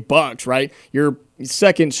big bucks, right? Your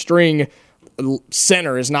second string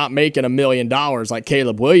center is not making $1 million like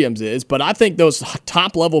Caleb Williams is, but I think those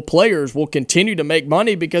top level players will continue to make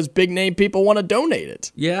money because big name people want to donate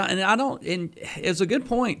it. Yeah, and it's a good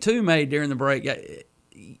point too made during the break.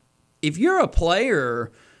 If you're a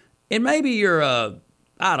player and maybe you're an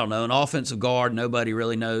offensive guard, nobody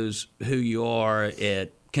really knows who you are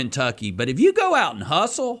at Kentucky, but if you go out and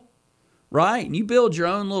hustle, right, and you build your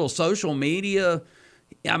own little social media,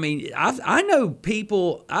 I mean, I know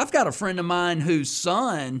people. I've got a friend of mine whose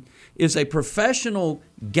son is a professional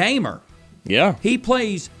gamer. Yeah. He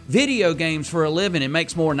plays video games for a living and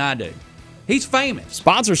makes more than I do. He's famous.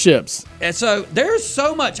 Sponsorships. And so there's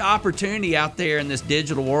so much opportunity out there in this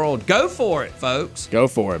digital world. Go for it, folks. Go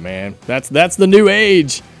for it, man. That's the new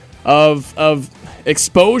age of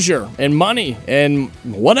exposure and money and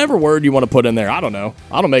whatever word you want to put in there. I don't know.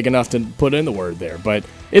 I don't make enough to put in the word there, but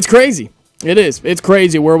it's crazy. It is. It's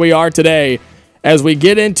crazy where we are today as we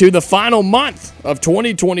get into the final month of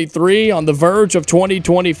 2023 on the verge of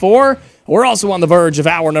 2024. We're also on the verge of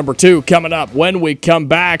hour number 2 coming up. When we come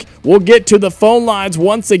back, we'll get to the phone lines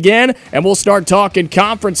once again, and we'll start talking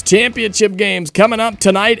conference championship games coming up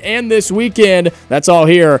tonight and this weekend. That's all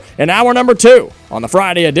here in hour number 2 on the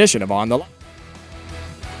Friday edition of On the Line.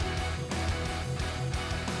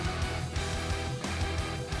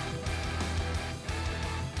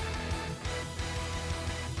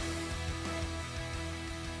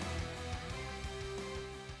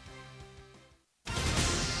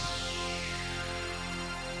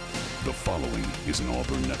 The following is an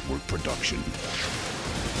Auburn Network production.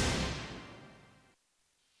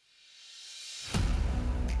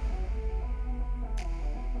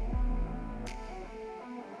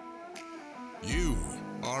 You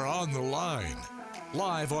are on the line.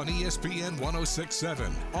 Live on ESPN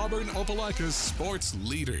 1067, Auburn Opelika's sports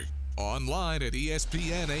leader. Online at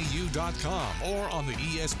espnau.com or on the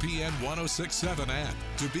ESPN 1067 app.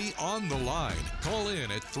 To be on the line, call in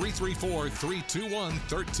at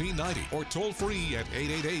 334-321-1390 or toll free at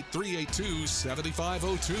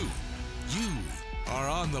 888-382-7502. You are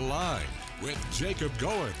on the line with Jacob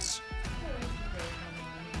Goins.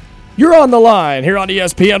 You're on the line here on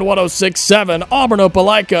ESPN 1067, Auburn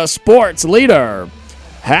Opelika sports leader.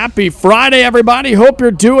 Happy Friday, everybody. Hope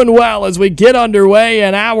you're doing well as we get underway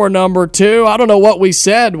in hour number 2. I don't know what we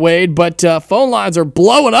said, Wade, but phone lines are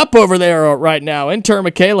blowing up over there right now. Intern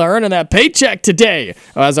Michaela earning that paycheck today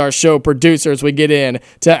as our show producer as we get in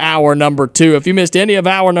to hour number 2. If you missed any of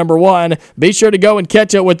hour number 1, be sure to go and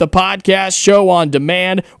catch up with the podcast show on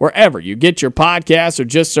demand wherever you get your podcasts, or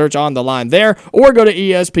just search On the Line there or go to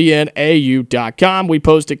espnau.com. We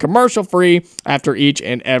post it commercial free after each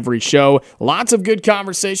and every show. Lots of good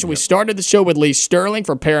conversation. We started the show with Lee Sterling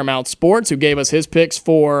from Paramount Sports, who gave us his picks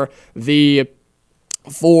for the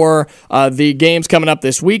games coming up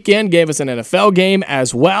this weekend, gave us an NFL game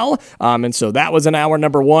as well, and so that was in hour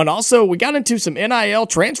number 1. Also, we got into some NIL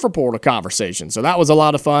transfer portal conversation, so that was a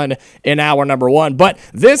lot of fun in hour number 1. But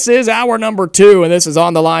this is hour number 2, and this is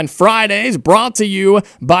On the Line Fridays, brought to you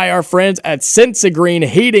by our friends at Sensigreen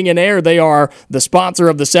Heating and Air. They are the sponsor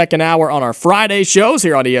of the second hour on our Friday shows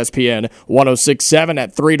here on ESPN 1067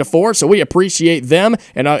 at 3 to 4, so we appreciate them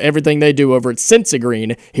and everything they do over at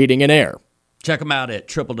Sensigreen Heating and Air. Check them out at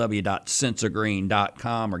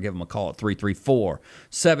www.sensigreen.com or give them a call at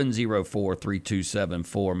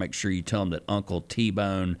 334-704-3274. Make sure you tell them that Uncle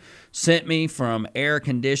T-Bone sent me. From air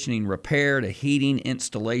conditioning repair to heating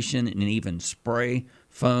installation and even spray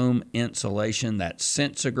foam insulation. That's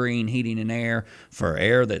Sensigreen Heating and Air. For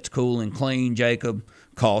air that's cool and clean, Jacob,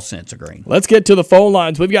 call Sensigreen. Let's get to the phone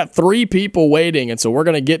lines. We've got 3 people waiting, and so we're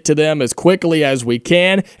going to get to them as quickly as we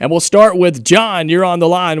can. And we'll start with John. You're on the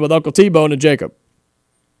line with Uncle T-Bone and Jacob.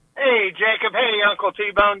 Hey, Jacob. Hey, Uncle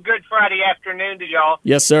T-Bone. Good Friday afternoon to y'all.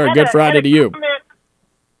 Yes, sir. Good Friday to you.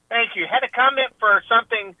 Thank you. Had a comment for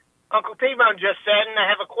something Uncle T-Bone just said, and I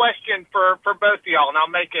have a question for both of y'all, and I'll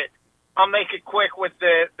make it quick with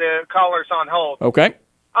the callers on hold. Okay.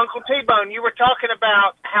 Uncle T-Bone, you were talking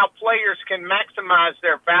about how players can maximize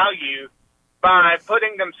their value by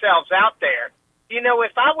putting themselves out there. You know,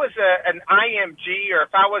 if I was an IMG or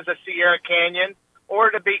if I was a Sierra Canyon, or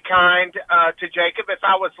to be kind to Jacob, if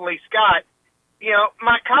I was Lee Scott, you know,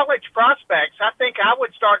 my college prospects, I think I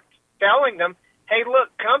would start telling them, hey,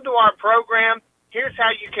 look, come to our program. Here's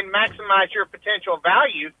how you can maximize your potential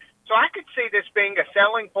value. So I could see this being a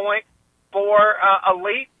selling point for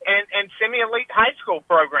elite and semi-elite high school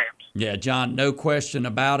programs. Yeah, John, no question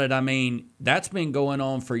about it. I mean, that's been going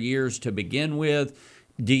on for years to begin with.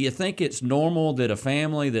 Do you think it's normal that a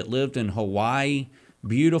family that lived in Hawaii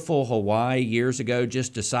beautiful Hawaii years ago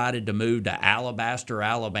just decided to move to Alabaster,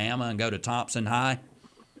 Alabama, and go to Thompson High?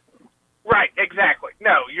 Right, exactly.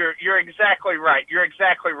 No, you're exactly right. You're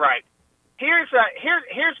exactly right. Here's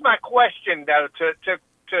my question though, to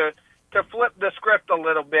flip the script a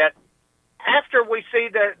little bit. After we see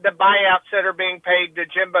the buyouts that are being paid to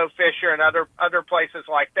Jimbo Fisher and other places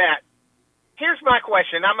like that, here's my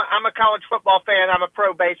question. I'm a college football fan. I'm a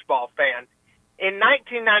pro baseball fan. In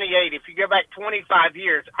 1998, if you go back 25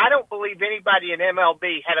 years, I don't believe anybody in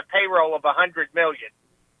MLB had a payroll of $100 million.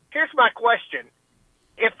 Here's my question: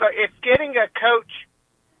 If getting a coach,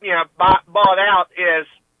 bought out is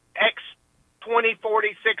X 20,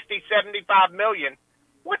 40, 60, 75 million,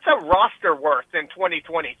 what's a roster worth in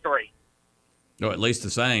 2023? No, at least the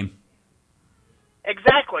same.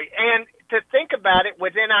 Exactly. And to think about it,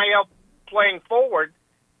 with NIL playing forward,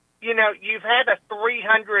 you've had a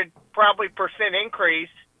 300% increase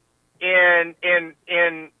in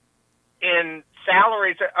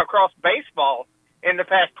salaries across baseball in the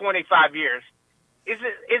past 25 years. Is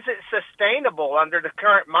it sustainable under the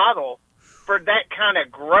current model for that kind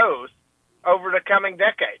of growth over the coming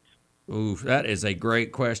decades? Ooh, that is a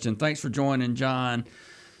great question. Thanks for joining, John.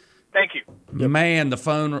 Thank you. Man, the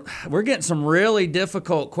phone, we're getting some really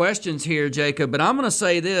difficult questions here, Jacob, but I'm going to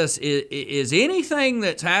say this. Is anything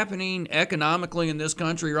that's happening economically in this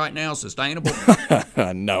country right now sustainable?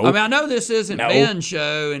 No. I mean, I know this isn't Ben's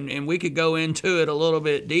show, and we could go into it a little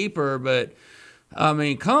bit deeper, but, I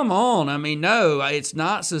mean, come on. I mean, no, it's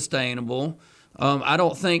not sustainable. I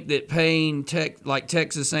don't think that paying like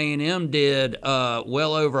Texas A&M did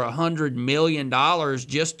well over $100 million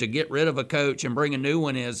just to get rid of a coach and bring a new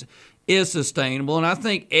one is sustainable. And I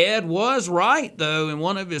think Ed was right, though, in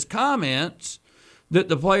one of his comments that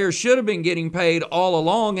the players should have been getting paid all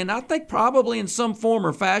along. And I think probably in some form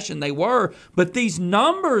or fashion they were. But these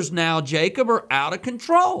numbers now, Jacob, are out of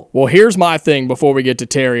control. Well, here's my thing before we get to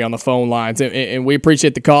Terry on the phone lines. And we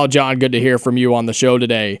appreciate the call, John. Good to hear from you on the show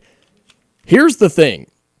today. Here's the thing,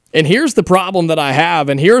 and here's the problem that I have,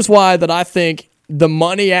 and here's why that I think the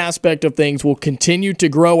money aspect of things will continue to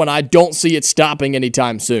grow, and I don't see it stopping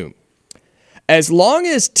anytime soon. As long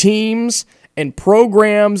as teams and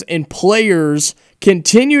programs and players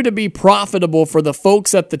continue to be profitable for the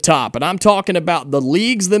folks at the top, and I'm talking about the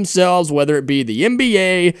leagues themselves, whether it be the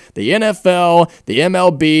NBA, the NFL, the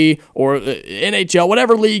MLB, or NHL,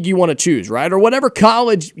 whatever league you want to choose, right? Or whatever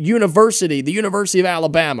college, university, the University of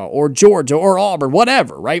Alabama, or Georgia, or Auburn,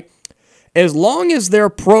 whatever, right? As long as their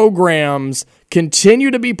programs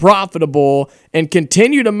continue to be profitable and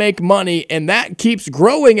continue to make money, and that keeps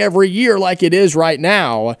growing every year like it is right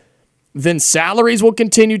now, then salaries will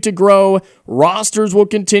continue to grow, rosters will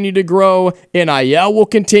continue to grow, NIL will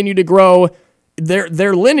continue to grow.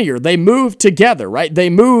 They're linear. They move together, right? They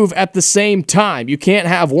move at the same time. You can't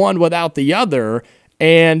have one without the other.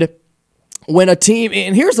 And when a team,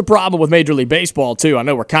 and here's the problem with Major League Baseball too. I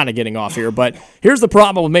know we're kind of getting off here, but here's the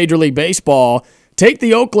problem with Major League Baseball. Take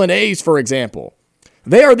the Oakland A's, for example.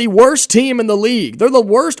 They are the worst team in the league. They're the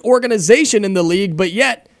worst organization in the league, but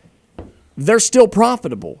yet they're still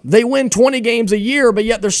profitable. They win 20 games a year, but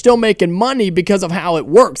yet they're still making money because of how it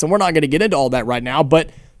works. And we're not going to get into all that right now, but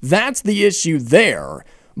that's the issue there.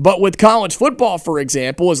 But with college football, for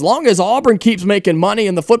example, as long as Auburn keeps making money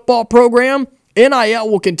in the football program, NIL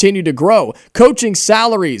will continue to grow. Coaching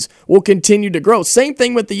salaries will continue to grow. Same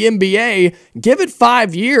thing with the NBA. Give it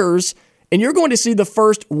 5 years, and you're going to see the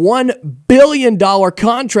first $1 billion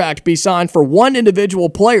contract be signed for one individual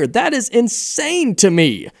player. That is insane to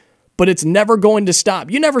me. But it's never going to stop.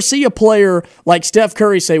 You never see a player like Steph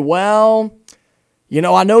Curry say, well,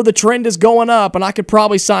 I know the trend is going up and I could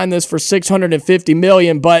probably sign this for $650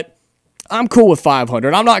 million, but I'm cool with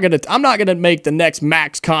 $500. I'm not gonna make the next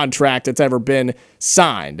max contract that's ever been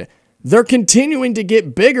signed. They're continuing to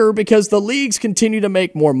get bigger because the leagues continue to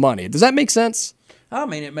make more money. Does that make sense? I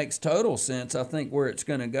mean, it makes total sense. I think where it's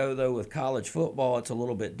going to go, though, with college football, it's a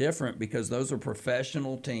little bit different because those are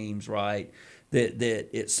professional teams, right? That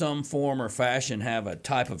in some form or fashion have a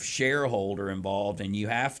type of shareholder involved, and you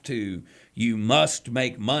must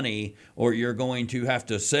make money or you're going to have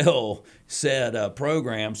to sell said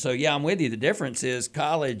program. So, yeah, I'm with you. The difference is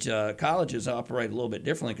colleges operate a little bit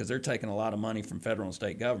differently because they're taking a lot of money from federal and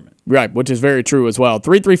state government. Right, which is very true as well.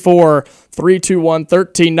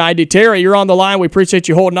 334-321-1390. Terry, you're on the line. We appreciate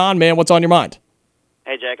you holding on, man. What's on your mind?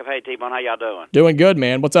 Hey, Jacob. Hey, T-Bone. How y'all doing? Doing good,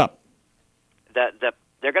 man. What's up?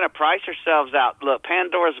 They're going to price themselves out. Look,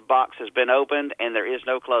 Pandora's box has been opened, and there is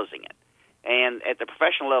no closing it. And at the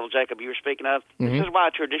professional level, Jacob, you were speaking of, This is why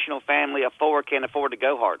a traditional family of four can't afford to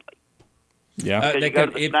go hardly. Yeah. Because you go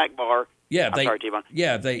to the snack bar, Yeah, sorry, T-Bone.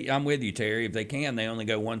 I'm with you, Terry. If they can, they only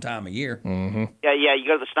go one time a year. Mm-hmm. Yeah. You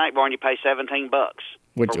go to the snack bar and you pay $17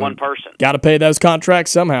 for one person. Got to pay those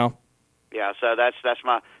contracts somehow. Yeah, so that's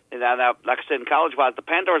my. Now, like I said, in college-wise, the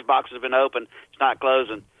Pandora's box has been open. It's not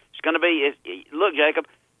closing. It's going to be. Look, Jacob.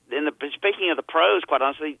 Speaking of the pros, quite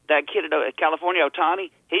honestly, that kid at California,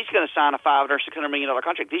 Ohtani, he's going to sign a $500 or $600 million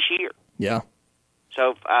contract this year. Yeah.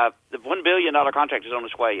 So the $1 billion contract is on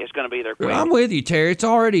its way. It's going to be there quick. I'm with you, Terry. It's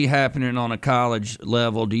already happening on a college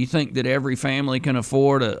level. Do you think that every family can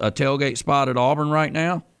afford a tailgate spot at Auburn right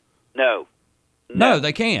now? No,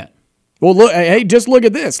 they can't. Well, look. Hey, just look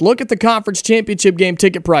at this. Look at the conference championship game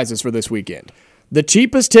ticket prices for this weekend. The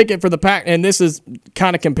cheapest ticket for the Pac, and this is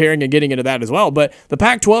kind of comparing and getting into that as well, but the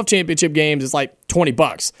Pac-12 championship games is like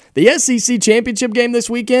 $20. The SEC championship game this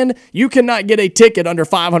weekend, you cannot get a ticket under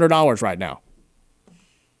 $500 right now.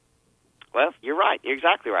 Well, you're right. You're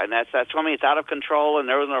exactly right. And that's I mean, it's out of control, and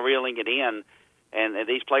there was no reeling it in. And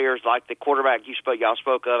these players, like the quarterback y'all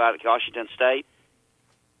spoke of out at Washington State,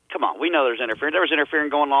 come on, we know there's interference. There was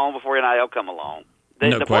interference going on before NIL come along.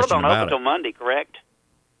 The portal don't open until Monday, correct?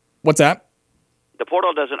 What's that? The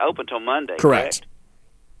portal doesn't open until Monday, correct?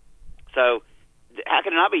 So how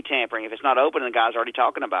can it not be tampering if it's not open and the guy's already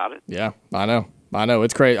talking about it? Yeah, I know.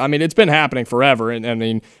 It's crazy. I mean, it's been happening forever. And I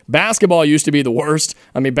mean, basketball used to be the worst.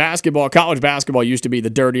 I mean, college basketball used to be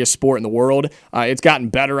the dirtiest sport in the world. It's gotten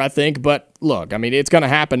better, I think. But look, I mean, it's going to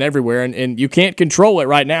happen everywhere. And you can't control it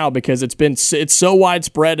right now because it's so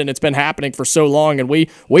widespread and it's been happening for so long. And we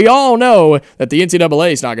all know that the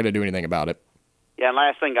NCAA is not going to do anything about it. Yeah, and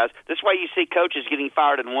last thing, guys, this way you see coaches getting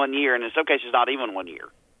fired in 1 year, and in some cases not even 1 year.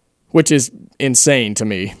 Which is insane to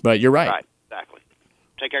me, but you're right. Right, exactly.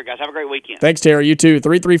 Take care, guys. Have a great weekend. Thanks, Terry. You too.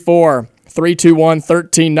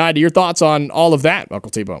 334-321-1390. Your thoughts on all of that,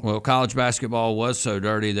 Uncle T-Bone? Well, college basketball was so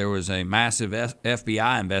dirty, there was a massive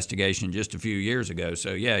FBI investigation just a few years ago.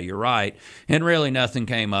 So, yeah, you're right. And really nothing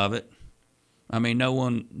came of it. I mean,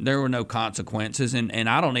 there were no consequences, and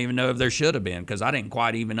I don't even know if there should have been because I didn't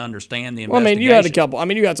quite even understand the investigation. Well, I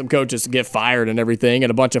mean, you had some coaches get fired and everything,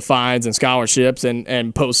 and a bunch of fines and scholarships and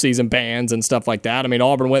postseason bans and stuff like that. I mean,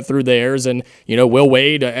 Auburn went through theirs, and Will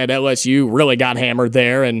Wade at LSU really got hammered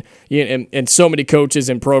there, and so many coaches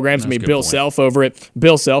and programs. That's Bill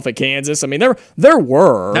Self at Kansas. I mean, there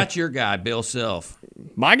were. That's your guy, Bill Self.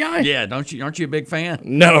 My guy? Yeah, aren't you a big fan?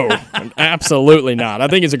 No, absolutely not. I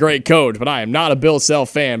think he's a great coach, but I am not a Bill Self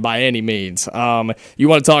fan by any means. You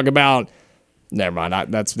want to talk about? Never mind.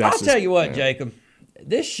 I'll tell you what, Jacob.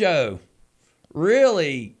 This show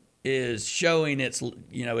really is showing its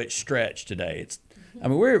stretch today.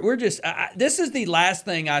 We're just. This is the last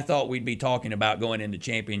thing I thought we'd be talking about going into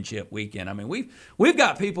championship weekend. I mean, we've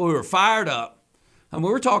got people who are fired up. I mean,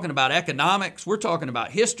 we're talking about economics. We're talking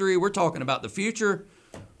about history. We're talking about the future.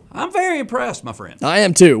 I'm very impressed, my friend. I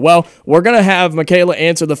am too. Well, we're going to have Michaela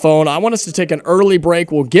answer the phone. I want us to take an early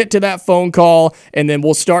break. We'll get to that phone call, and then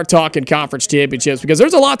we'll start talking conference championships because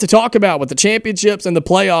there's a lot to talk about with the championships and the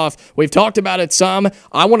playoff. We've talked about it some.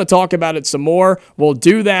 I want to talk about it some more. We'll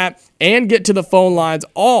do that and get to the phone lines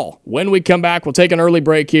all when we come back. We'll take an early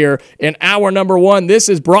break here in hour number 1. This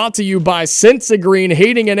is brought to you by Sensigreen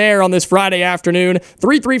Heating and Air on this Friday afternoon.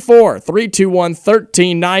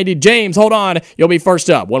 334-321-1390. James, hold on. You'll be first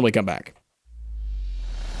up when we come back.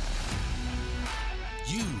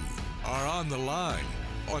 You are on the line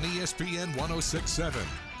on ESPN 1067.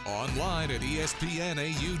 Online at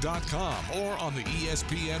ESPNAU.com or on the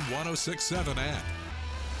ESPN 1067 app.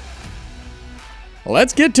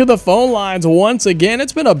 Let's get to the phone lines once again.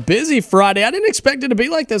 It's been a busy Friday. I didn't expect it to be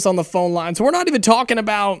like this on the phone lines. We're not even talking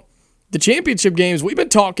about the championship games. We've been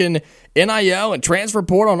talking NIL and transfer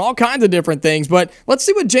portal and all kinds of different things. But let's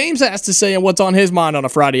see what James has to say and what's on his mind on a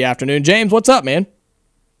Friday afternoon. James, what's up, man?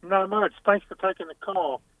 Not much. Thanks for taking the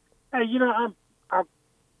call. Hey, I'm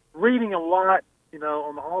reading a lot,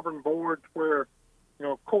 on the Auburn board where,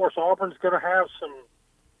 of course, Auburn's going to have some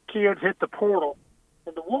kids hit the portal.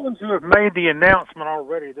 And the ones who have made the announcement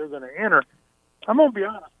already, they're going to enter. I'm going to be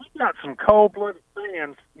honest. We've got some cold-blooded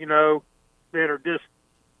fans, that are just,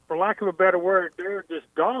 for lack of a better word, they're just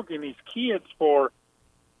dogging these kids for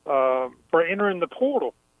entering the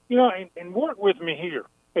portal. And work with me here.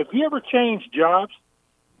 Have you ever changed jobs?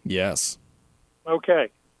 Yes. Okay.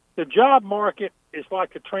 The job market is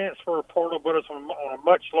like a transfer portal, but it's on a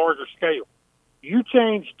much larger scale. You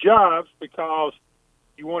changed jobs because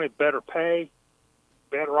you wanted better pay,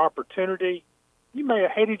 better opportunity. You may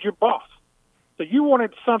have hated your boss. So you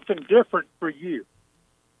wanted something different for you.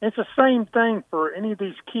 It's the same thing for any of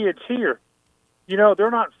these kids here.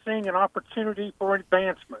 They're not seeing an opportunity for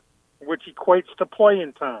advancement, which equates to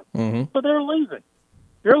playing time. Mm-hmm. So they're leaving.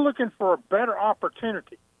 They're looking for a better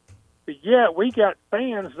opportunity. But yet we got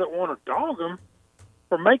fans that want to dog them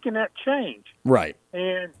for making that change. Right.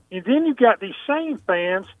 And then you got these same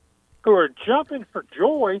fans who are jumping for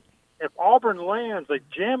joy if Auburn lands a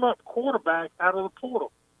jam-up quarterback out of the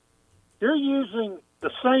portal. They're using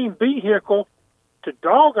the same vehicle to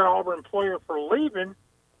dog an Auburn player for leaving,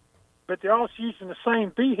 but they're also using the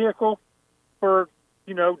same vehicle for,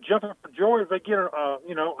 jumping for joy if they get a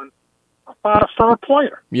 5-star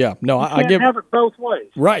player. Yeah, no, I can't have it both ways.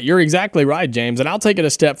 Right, you're exactly right, James. And I'll take it a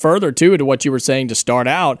step further, too, to what you were saying to start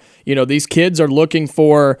out. These kids are looking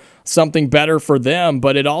for something better for them,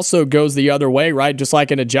 but it also goes the other way, right? Just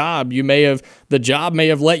like in a job, the job may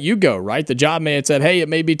have let you go, right? The job may have said, hey, it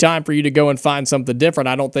may be time for you to go and find something different.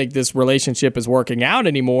 I don't think this relationship is working out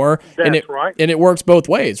anymore. That's right. And it works both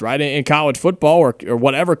ways, right? In college football or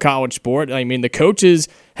whatever college sport, I mean, the coaches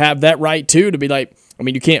have that right, too, to be like,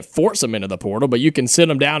 you can't force them into the portal, but you can sit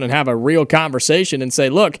them down and have a real conversation and say,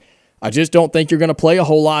 look, I just don't think you're going to play a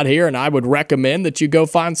whole lot here, and I would recommend that you go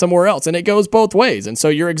find somewhere else. And it goes both ways. And so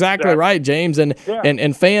you're exactly right, James. And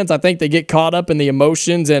fans, I think they get caught up in the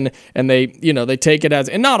emotions and they take it as,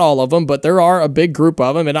 and not all of them, but there are a big group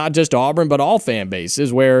of them, and not just Auburn, but all fan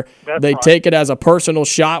bases where they take it as a personal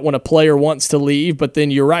shot when a player wants to leave. But then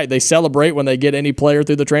you're right, they celebrate when they get any player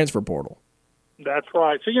through the transfer portal. That's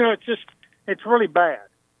right. So, it's really bad,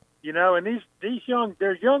 and these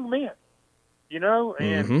they're young men,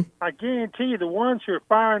 and I guarantee you the ones who are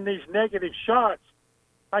firing these negative shots,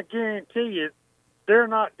 I guarantee you they're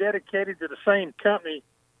not dedicated to the same company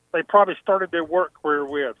they probably started their work career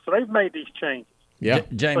with. So they've made these changes. Yeah.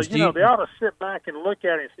 James, so, they ought to sit back and look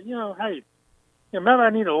at it and say, hey, maybe I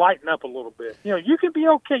need to lighten up a little bit. You can be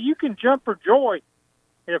okay. You can jump for joy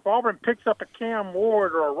if Auburn picks up a Cam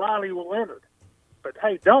Ward or a Riley Leonard. But,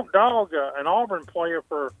 hey, don't dog an Auburn player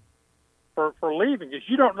for leaving because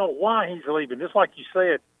you don't know why he's leaving. Just like you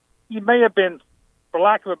said, he may have been, for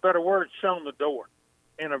lack of a better word, shown the door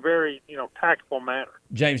in a very, tactful manner.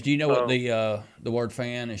 James, do you know what the word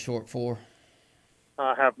fan is short for?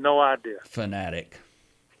 I have no idea. Fanatic.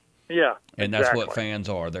 Yeah. And that's what fans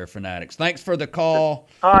are. They're fanatics. Thanks for the call.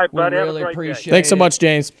 All right, buddy. We really appreciate it. Thanks so much,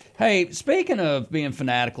 James. Hey, speaking of being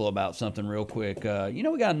fanatical about something real quick,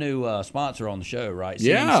 we got a new sponsor on the show, right?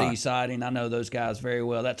 Yeah. CMC Siding. I know those guys very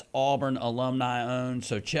well. That's Auburn alumni owned,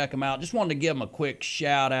 so check them out. Just wanted to give them a quick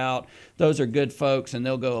shout out. Those are good folks, and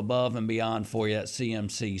they'll go above and beyond for you at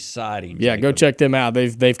CMC Siding. Yeah, go check them out.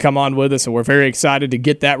 They've come on with us, and we're very excited to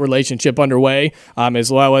get that relationship underway, as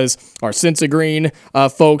well as our Sensigreen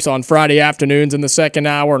folks on Friday afternoons in the second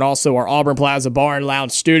hour, and also our Auburn Plaza Bar and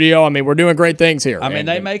Lounge studio. We're doing great things here.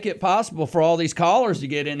 They make it possible for all these callers to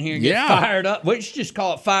get in here and get fired up. We should just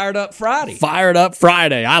call it Fired Up Friday. Fired Up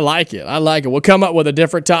Friday. I like it. We'll come up with a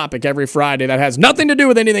different topic every Friday that has nothing to do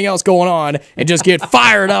with anything else going on and just get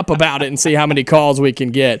fired up about it and see how many calls we can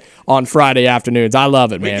get on Friday afternoons. I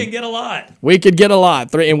love it, man. We can get a lot. We could get a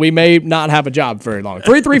lot, and we may not have a job very long.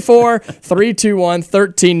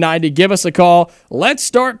 334-321-1390. Give us a call. Let's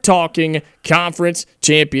start talking conference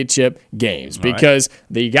championship games because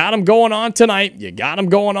you got them going on tonight, you got them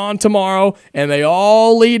going on tomorrow, and they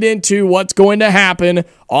all lead into what's going to happen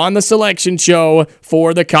on the selection show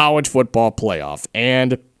for the college football playoff.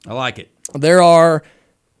 And I like it. There are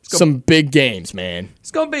some big games, man.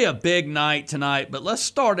 It's going to be a big night tonight, but let's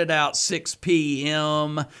start it out 6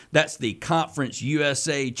 p.m. That's the Conference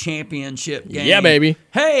USA Championship game. Yeah, baby.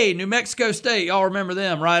 Hey, New Mexico State. Y'all remember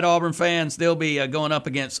them, right, Auburn fans? They'll be going up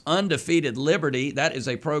against undefeated Liberty. That is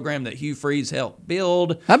a program that Hugh Freeze helped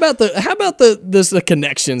build. How about the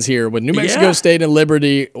connections here with New Mexico State and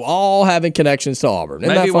Liberty all having connections to Auburn?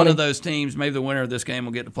 Isn't maybe that funny? One of those teams, maybe the winner of this game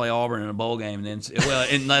will get to play Auburn in a bowl game. Then,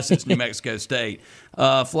 unless it's New Mexico State.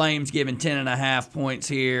 Flames giving 10.5 points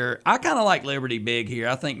here. I kind of like Liberty big here.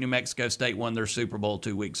 I think New Mexico State won their Super Bowl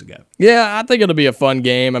 2 weeks ago. Yeah, I think it'll be a fun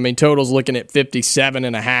game. Total's looking at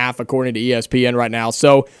 57.5 according to ESPN right now.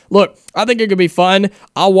 So, look, I think it could be fun.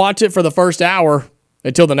 I'll watch it for the first hour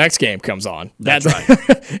until the next game comes on. That's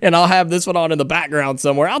right. And I'll have this one on in the background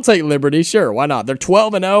somewhere. I'll take Liberty, sure, why not? They're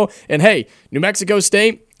 12-0, and hey, New Mexico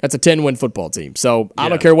State, that's a 10-win football team. So I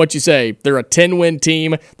don't care what you say. They're a 10-win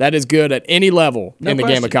team. That is good at any level in the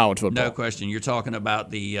game of college football. No question. You're talking about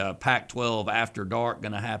the Pac-12 After Dark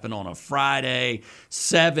going to happen on a Friday,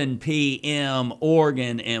 7 p.m.,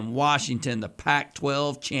 Oregon and Washington, the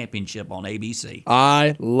Pac-12 championship on ABC.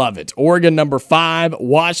 I love it. Oregon number 5,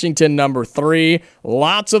 Washington number 3.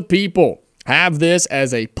 Lots of people have this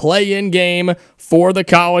as a play-in game for the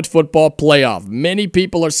college football playoff. Many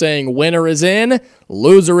people are saying winner is in,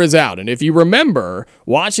 loser is out. And if you remember,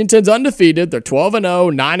 Washington's undefeated. They're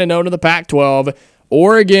 12-0, 9-0 to the Pac-12.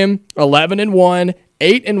 Oregon 11-1,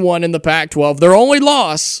 8-1 in the Pac-12. Their only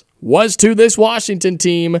loss was to this Washington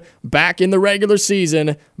team back in the regular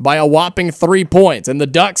season by a whopping 3 points. And the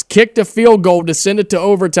Ducks kicked a field goal to send it to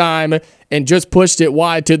overtime and just pushed it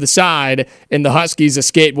wide to the side, and the Huskies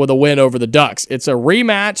escaped with a win over the Ducks. It's a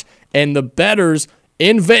rematch, and the bettors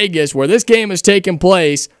in Vegas, where this game is taking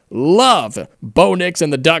place, love Bo Nix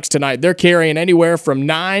and the Ducks tonight. They're carrying anywhere from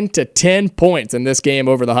 9 to 10 points in this game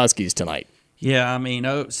over the Huskies tonight. Yeah, I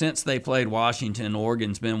mean, since they played Washington,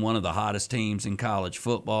 Oregon's been one of the hottest teams in college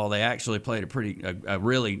football. They actually played a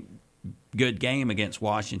really good game against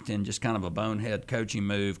Washington, just kind of a bonehead coaching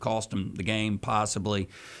move, cost them the game possibly.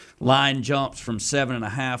 Line jumps from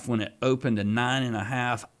 7.5 when it opened to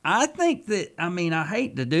 9.5. I think that, I mean, I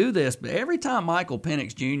hate to do this, but every time Michael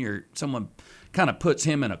Penix Jr., someone kind of puts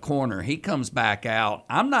him in a corner, he comes back out.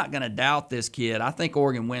 I'm not going to doubt this kid. I think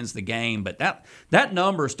Oregon wins the game, but that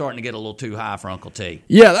number is starting to get a little too high for Uncle T.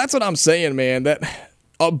 Yeah, that's what I'm saying, man. That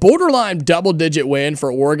a borderline double-digit win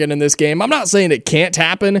for Oregon in this game. I'm not saying it can't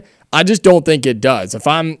happen. I just don't think it does. If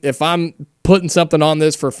I'm putting something on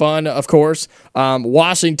this for fun, of course,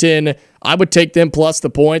 Washington, I would take them plus the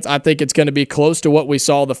points. I think it's going to be close to what we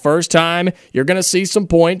saw the first time. You're going to see some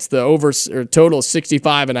points. The total is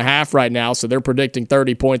 65.5 right now, so they're predicting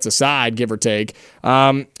 30 points aside, give or take.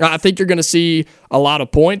 I think you're going to see a lot of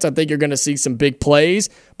points. I think you're going to see some big plays,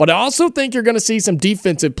 but I also think you're going to see some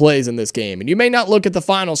defensive plays in this game. And you may not look at the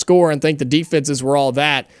final score and think the defenses were all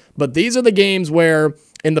that, but these are the games where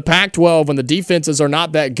in the Pac-12, when the defenses are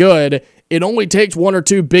not that good, it only takes one or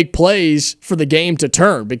two big plays for the game to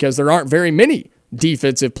turn because there aren't very many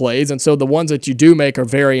defensive plays, and so the ones that you do make are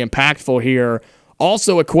very impactful here.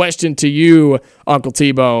 Also, a question to you, Uncle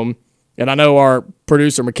T-Bone, and I know our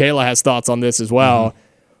producer Michaela has thoughts on this as well. Mm-hmm.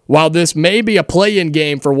 While this may be a play-in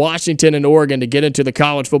game for Washington and Oregon to get into the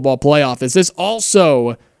college football playoff, is this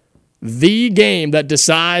also the game that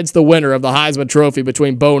decides the winner of the Heisman Trophy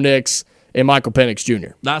between Bo Nix and Michael Penix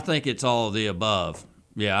Jr.? I think it's all of the above.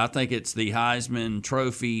 Yeah, I think it's the Heisman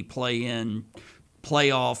Trophy play-in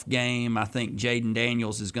playoff game. I think Jaden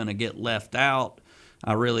Daniels is going to get left out.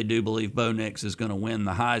 I really do believe Bo Nix is going to win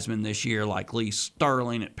the Heisman this year like Lee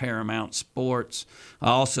Sterling at Paramount Sports. I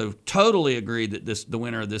also totally agree that the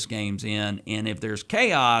winner of this game's in, and if there's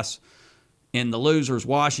chaos in the losers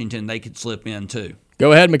Washington, they could slip in too.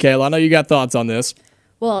 Go ahead, Michaela. I know you got thoughts on this.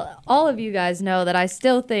 Well, all of you guys know that I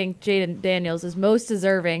still think Jaden Daniels is most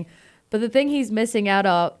deserving, but the thing he's missing out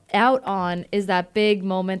on is that big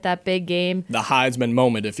moment, that big game. The Heisman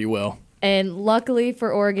moment, if you will. And luckily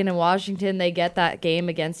for Oregon and Washington, they get that game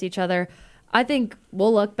against each other. I think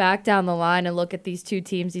we'll look back down the line and look at these two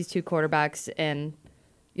teams, these two quarterbacks, and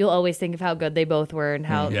you'll always think of how good they both were and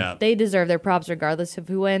how they deserve their props regardless of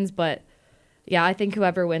who wins. But, yeah, I think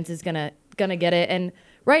whoever wins is gonna get it. And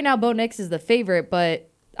right now, Bo Nix is the favorite, but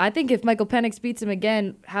I think if Michael Penix beats him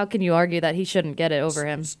again, how can you argue that he shouldn't get it over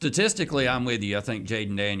him? Statistically, I'm with you. I think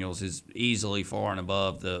Jaden Daniels is easily far and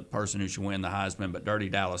above the person who should win the Heisman, but Dirty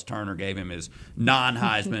Dallas Turner gave him his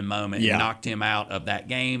non-Heisman moment and knocked him out of that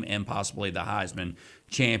game and possibly the Heisman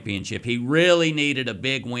championship. He really needed a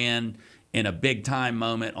big win in a big-time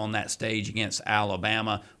moment on that stage against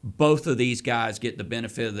Alabama. Both of these guys get the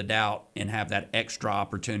benefit of the doubt and have that extra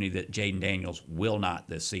opportunity that Jaden Daniels will not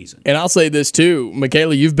this season. And I'll say this too,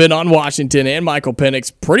 Michaela, you've been on Washington and Michael Penix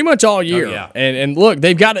pretty much all year. Oh, yeah. And look,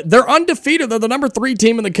 they've got it. They're undefeated. They're the number 3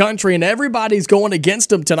 team in the country, and everybody's going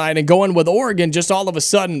against them tonight and going with Oregon. Just all of a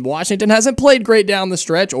sudden, Washington hasn't played great down the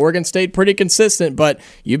stretch. Oregon stayed pretty consistent, but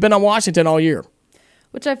you've been on Washington all year.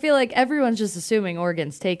 Which I feel like everyone's just assuming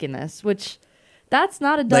Oregon's taking this, which that's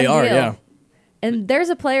not a done deal. Yeah. And there's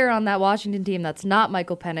a player on that Washington team that's not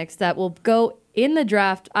Michael Penix that will go in the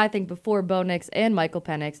draft, I think, before Bo Nix and Michael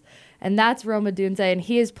Penix, and that's Rome Odunze, and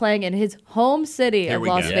he is playing in his home city of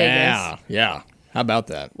Las Vegas. Yeah. How about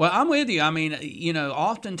that? Well, I'm with you. I mean,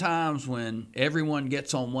 oftentimes when everyone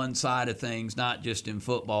gets on one side of things, not just in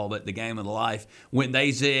football, but the game of life, when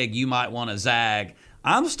they zig, you might want to zag.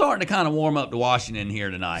 I'm starting to kind of warm up to Washington here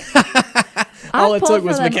tonight. All it took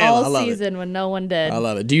was Michaela. All season when no one did. I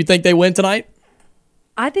love it. Do you think they win tonight?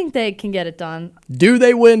 I think they can get it done. Do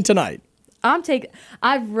they win tonight?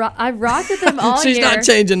 I've rocked with them all She's year. not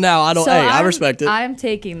changing now. I respect it. I'm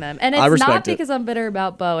taking them. And it's not because I'm bitter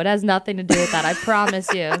about Bo. It has nothing to do with that. I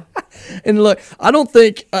promise you. And look, I don't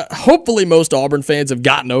think, hopefully most Auburn fans have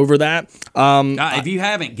gotten over that. If you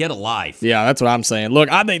haven't, get a life. Yeah, that's what I'm saying. Look,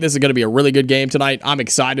 I think this is going to be a really good game tonight. I'm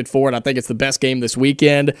excited for it. I think it's the best game this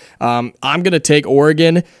weekend. I'm going to take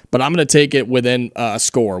Oregon, but I'm going to take it within a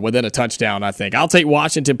score, within a touchdown, I think. I'll take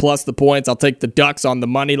Washington plus the points. I'll take the Ducks on the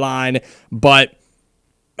money line. But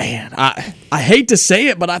Man, I hate to say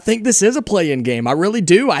it, but I think this is a play-in game. I really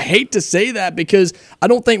do. I hate to say that because I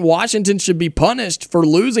don't think Washington should be punished for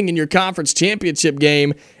losing in your conference championship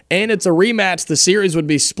game, and it's a rematch. The series would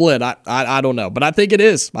be split. I don't know, but I think it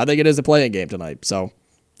is. I think it is a play-in game tonight. So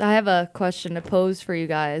I have a question to pose for you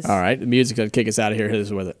guys. All right, the music's going to kick us out of here. Hit us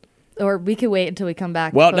with it. Or we could wait until we come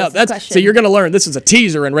back. Well, no, so you're going to learn. This is a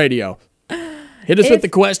teaser in radio. Hit us with the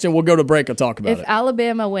question. We'll go to break and talk about it. If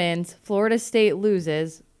Alabama wins, Florida State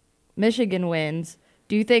loses, Michigan wins,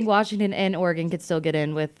 do you think Washington and Oregon could still get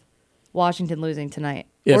in with Washington losing tonight?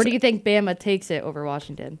 Or do you think Bama takes it over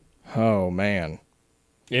Washington? Oh, man.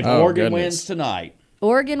 If Oregon wins tonight.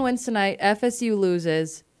 Oregon wins tonight, FSU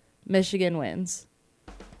loses, Michigan wins.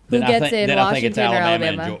 Who Then gets in, I Washington think it's or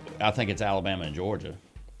Alabama. Alabama? I think it's Alabama and Georgia.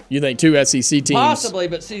 You think two SEC teams? Possibly,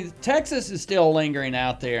 but see, Texas is still lingering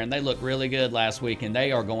out there, and they looked really good last week, and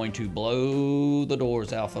they are going to blow the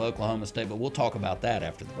doors off of Oklahoma State, but we'll talk about that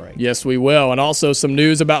after the break. Yes, we will. And also some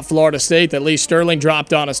news about Florida State that Lee Sterling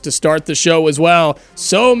dropped on us to start the show as well.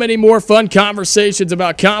 So many more fun conversations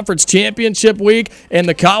about Conference Championship Week and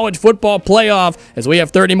the college football playoff as we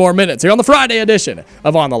have 30 more minutes here on the Friday edition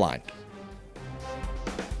of On the Line.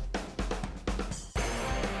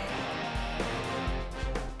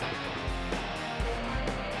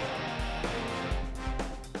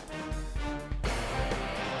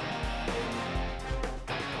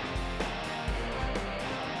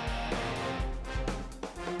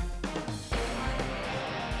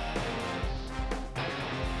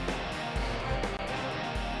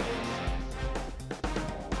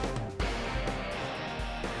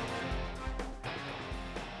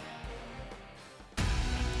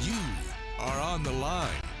 On the Line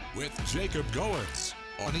with Jacob Goins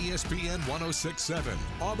on ESPN 106.7,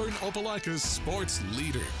 Auburn Opelika's sports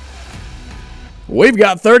leader. We've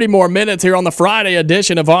got 30 more minutes here on the Friday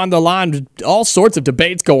edition of On the Line. All sorts of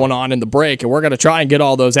debates going on in the break, and we're going to try and get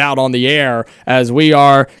all those out on the air as we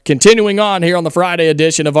are continuing on here on the Friday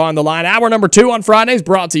edition of On the Line. Hour number 2 on Fridays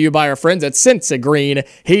brought to you by our friends at Sensigreen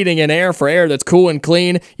Heating and Air. For air that's cool and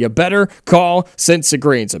clean, you better call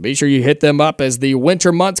Sensigreen. So be sure you hit them up as the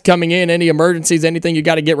winter months coming in. Any emergencies, anything you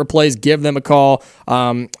got to get replaced, give them a call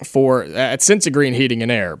at Sensigreen Heating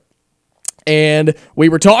and Air. And we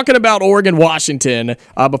were talking about Oregon-Washington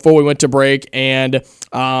before we went to break, and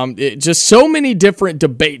just so many different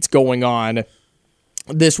debates going on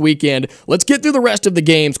this weekend. Let's get through the rest of the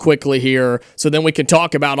games quickly here so then we can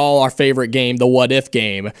talk about all our favorite game, the what-if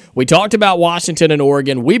game. We talked about Washington and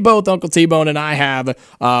Oregon. We both, Uncle T-Bone and I, have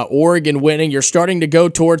Oregon winning. You're starting to go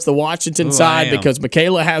towards the Washington side because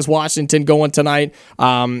Michaela has Washington going tonight,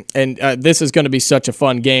 and this is going to be such a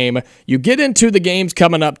fun game. You get into the games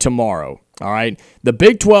coming up tomorrow. All right, the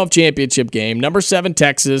Big 12 championship game, number 7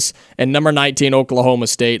 Texas and number 19 Oklahoma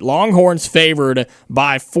State. Longhorns favored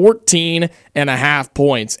by 14.5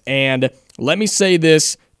 points. And let me say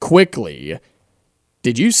this quickly.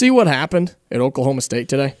 Did you see what happened at Oklahoma State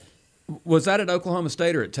today? Was that at Oklahoma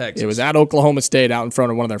State or at Texas? It was at Oklahoma State out in front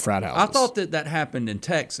of one of their frat houses. I thought that happened in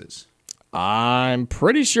Texas. I'm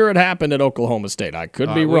pretty sure it happened at Oklahoma State. I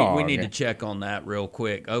could be wrong. We need to check on that real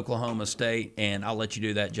quick. Oklahoma State, and I'll let you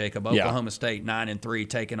do that, Jacob. Oklahoma State 9-3,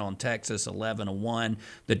 taking on Texas 11-1.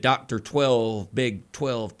 The Dr.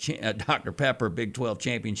 Pepper Big 12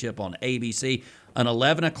 championship on ABC. An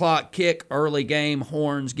 11 o'clock kick, early game.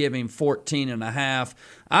 Horns giving 14.5.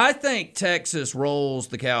 I think Texas rolls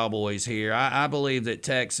the Cowboys here. I believe that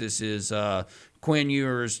Texas is Quinn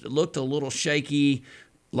Ewers looked a little shaky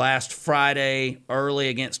last Friday early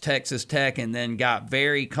against Texas Tech, and then got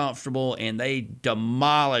very comfortable, and they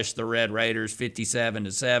demolished the Red Raiders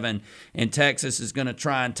 57-7. And Texas is going to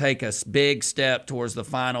try and take a big step towards the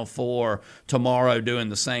Final Four tomorrow, doing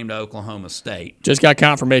the same to Oklahoma State. Just got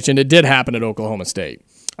confirmation it did happen at Oklahoma State.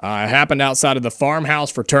 It happened outside of the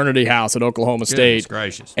Farmhouse Fraternity House at Oklahoma State. Goodness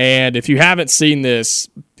gracious. And if you haven't seen this,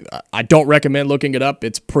 I don't recommend looking it up.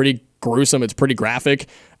 It's pretty gruesome. It's pretty graphic.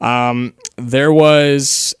 There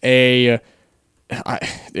was it's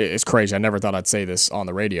crazy. I never thought I'd say this on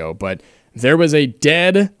the radio, but there was a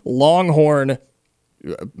dead Longhorn,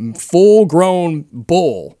 full-grown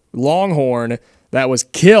bull Longhorn that was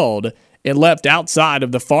killed and left outside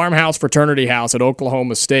of the Farmhouse Fraternity House at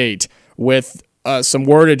Oklahoma State with some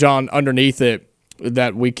wordage on underneath it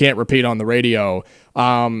that we can't repeat on the radio.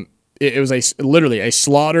 It was literally a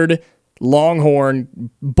slaughtered Longhorn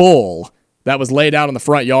bull that was laid out in the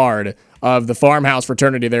front yard of the Farmhouse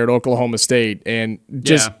Fraternity there at Oklahoma State, and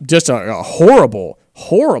just a horrible,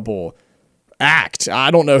 horrible act.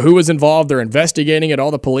 I don't know who was involved. They're investigating it,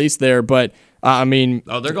 all the police there, but I mean,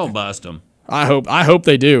 they're gonna bust them. I hope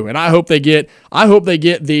they do, and I hope they get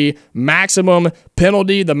the maximum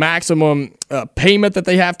penalty, the maximum payment that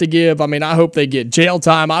they have to give. I mean, I hope they get jail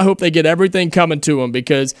time. I hope they get everything coming to them,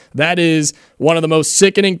 because that is one of the most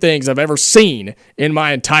sickening things I've ever seen in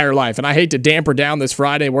my entire life. And I hate to damper down this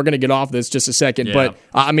Friday. We're going to get off this just a second, but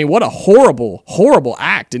I mean, what a horrible, horrible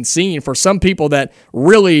act and scene for some people that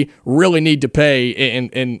really, really need to pay.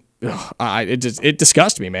 And it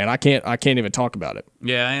disgusts me, man. I can't even talk about it.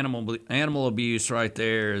 Yeah, animal abuse right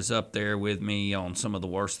there is up there with me on some of the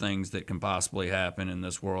worst things that can possibly happen in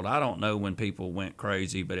this world. I don't know when people went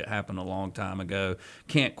crazy, but it happened a long time ago.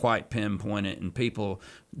 Can't quite pinpoint it. And people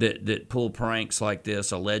that pull pranks like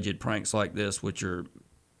this, alleged pranks like this, which are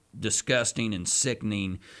disgusting and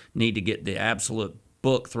sickening, need to get the absolute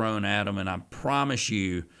book thrown at them. And I promise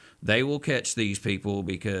you, they will catch these people,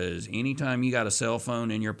 because anytime you got a cell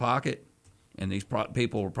phone in your pocket, and these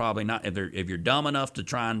people are probably not, if you're dumb enough to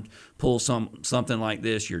try and pull something like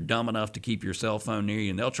this, you're dumb enough to keep your cell phone near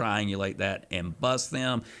you, and they'll triangulate that and bust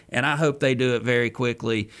them. And I hope they do it very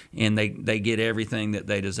quickly, and they get everything that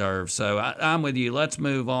they deserve. So I'm with you. Let's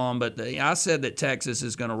move on. But I said that Texas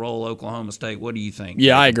is going to roll Oklahoma State. What do you think?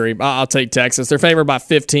 Yeah, I agree. I'll take Texas. They're favored by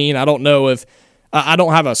 15. I don't know if I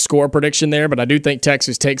don't have a score prediction there, but I do think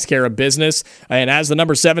Texas takes care of business. And as the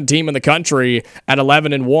number 7 team in the country at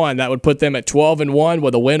 11-1, that would put them at 12-1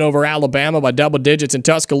 with a win over Alabama by double digits in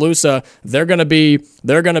Tuscaloosa. They're going to be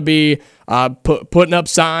putting up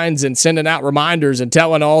signs and sending out reminders and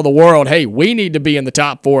telling all the world, hey, we need to be in the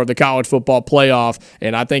top 4 of the college football playoff.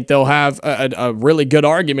 And I think they'll have a really good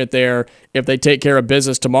argument there if they take care of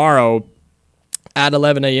business tomorrow at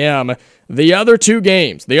 11 a.m. The other 3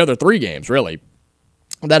 games, really,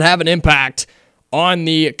 that have an impact on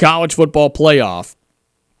the college football playoff.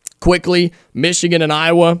 Quickly, Michigan and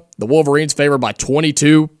Iowa, the Wolverines favored by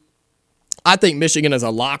 22. I think Michigan is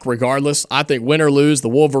a lock regardless. I think win or lose, the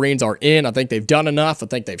Wolverines are in. I think they've done enough. I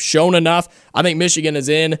think they've shown enough. I think Michigan is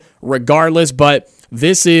in regardless, but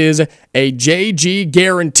this is a JG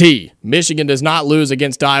guarantee. Michigan does not lose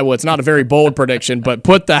against Iowa. It's not a very bold prediction, but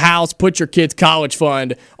put your kid's college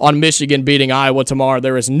fund on Michigan beating Iowa tomorrow.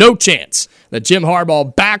 There is no chance that Jim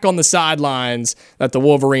Harbaugh back on the sidelines that the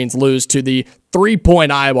Wolverines lose to the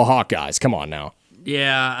 3-point Iowa Hawkeyes. Come on now.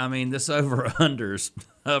 Yeah, I mean, this over-under's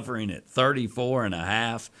hovering at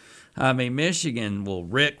 34.5. I mean, Michigan will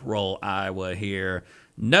rickroll Iowa here.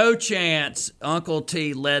 No chance. Uncle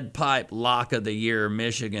T lead pipe lock of the year.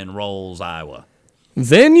 Michigan rolls Iowa.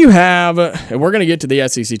 Then you have, and we're going to get to the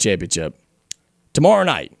SEC championship tomorrow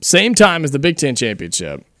night, same time as the Big Ten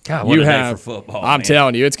championship. God, what a day for football. I'm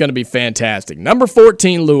telling you, it's going to be fantastic. Number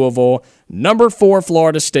 14, Louisville. Number 4,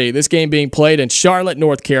 Florida State. This game being played in Charlotte,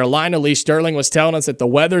 North Carolina. Lee Sterling was telling us that the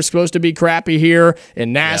weather's supposed to be crappy here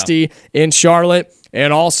and nasty in Charlotte.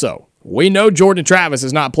 And also, we know Jordan Travis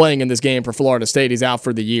is not playing in this game for Florida State. He's out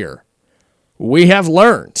for the year. We have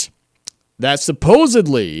learned that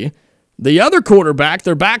supposedly the other quarterback,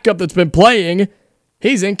 their backup that's been playing,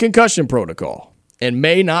 he's in concussion protocol and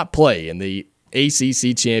may not play in the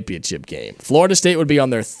ACC championship game. Florida State would be on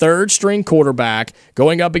their 3rd-string quarterback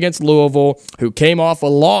going up against Louisville, who came off a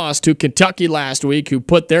loss to Kentucky last week, who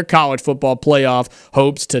put their college football playoff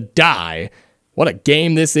hopes to die. What a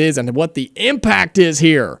game this is, and what the impact is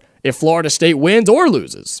here if Florida State wins or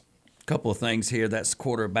loses. A couple of things here. That's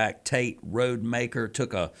quarterback Tate Rodemaker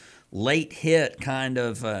took a late hit, kind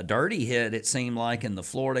of dirty hit, it seemed like, in the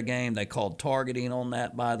Florida game. They called targeting on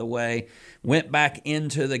that, by the way. Went back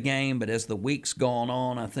into the game, but as the week's gone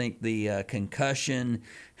on, I think the concussion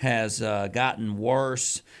has gotten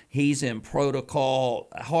worse. He's in protocol.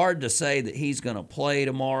 Hard to say that he's going to play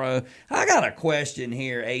tomorrow. I got a question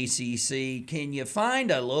here, ACC. Can you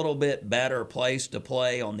find a little bit better place to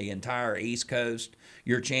play on the entire East Coast,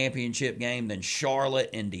 your championship game, than Charlotte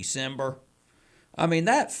in December? I mean,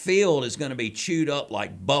 that field is going to be chewed up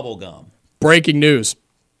like bubble gum. Breaking news.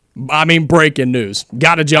 Breaking news.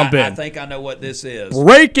 Got to jump in. I think I know what this is.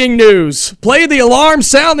 Breaking news. Play the alarm,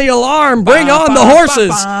 sound the alarm, bring on the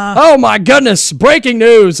horses. Oh, my goodness. Breaking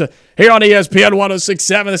news here on ESPN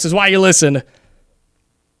 106.7. This is why you listen.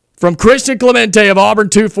 From Christian Clemente of Auburn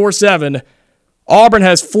 247, Auburn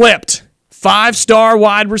has flipped 5-star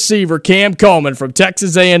wide receiver Cam Coleman from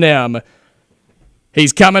Texas A&M.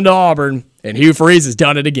 He's coming to Auburn, and Hugh Freeze has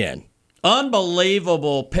done it again.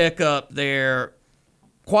 Unbelievable pickup there.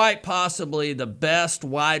 Quite possibly the best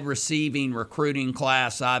wide receiving recruiting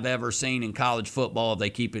class I've ever seen in college football if they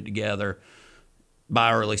keep it together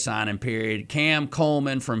by early signing period. Cam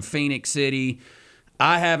Coleman from Phoenix City.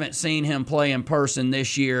 I haven't seen him play in person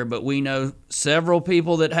this year, but we know several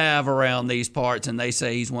people that have around these parts, and they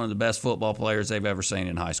say he's one of the best football players they've ever seen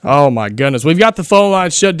in high school. Oh, my goodness. We've got the phone line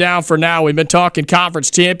shut down for now. We've been talking conference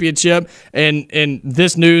championship, and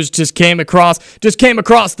this news just came across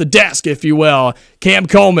the desk, if you will. Cam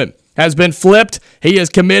Coleman has been flipped. He is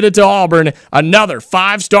committed to Auburn. Another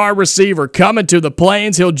 5-star receiver coming to the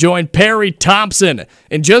Plains. He'll join Perry Thompson.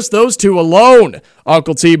 And just those two alone,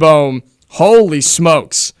 Uncle T-Bone, holy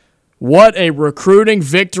smokes. What a recruiting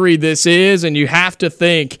victory this is, and you have to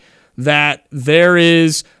think that there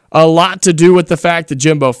is a lot to do with the fact that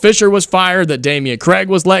Jimbo Fisher was fired, that Damian Craig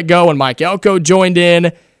was let go, and Mike Elko joined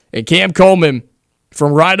in, and Cam Coleman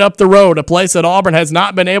from right up the road, a place that Auburn has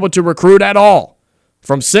not been able to recruit at all.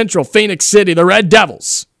 From Central Phoenix City, the Red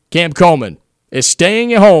Devils, Cam Coleman is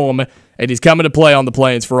staying at home, and he's coming to play on the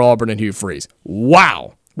Plains for Auburn and Hugh Freeze.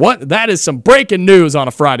 Wow. That is some breaking news on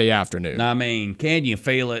a Friday afternoon. I mean, can you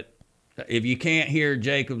feel it? If you can't hear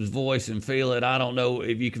Jacob's voice and feel it, I don't know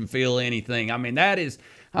if you can feel anything. I mean,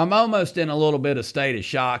 I'm almost in a little bit of state of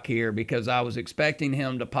shock here because I was expecting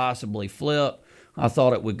him to possibly flip. I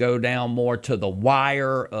thought it would go down more to the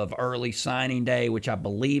wire of early signing day, which I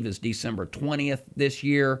believe is December 20th this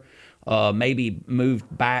year. Maybe moved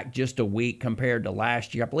back just a week compared to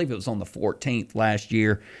last year. I believe it was on the 14th last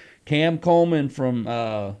year. Cam Coleman from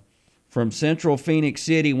Central Phoenix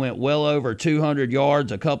City went well over 200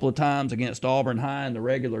 yards a couple of times against Auburn High in the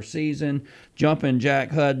regular season. Jumping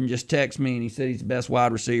Jack Hudden just texted me, and he said he's the best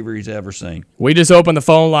wide receiver he's ever seen. We just opened the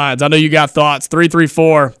phone lines. I know you got thoughts.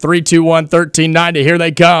 334-321-1390. Here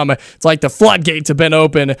they come. It's like the floodgates have been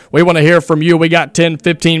open. We want to hear from you. We got 10,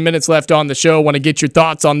 15 minutes left on the show. Want to get your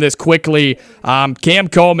thoughts on this quickly. Cam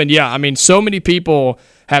Coleman, yeah, I mean, so many people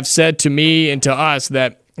have said to me and to us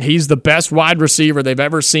that he's the best wide receiver they've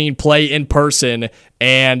ever seen play in person,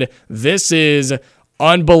 and this is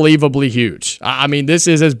unbelievably huge. I mean, this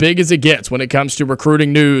is as big as it gets when it comes to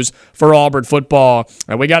recruiting news for Auburn football.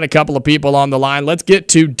 And we got a couple of people on the line. Let's get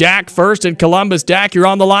to Dak first in Columbus. Dak, you're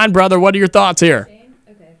on the line, brother. What are your thoughts here?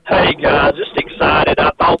 Hey, guys, just excited. I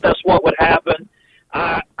thought that's what would happen.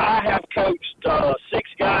 I have coached 6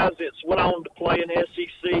 guys that went on to play in the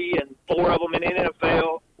SEC and 4 of them in the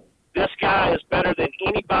NFL. This guy is better than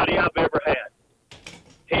anybody I've ever had.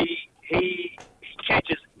 He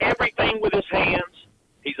catches everything with his hands.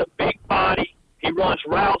 He's a big body. He runs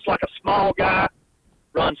routes like a small guy.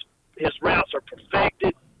 His routes are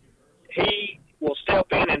perfected. He will step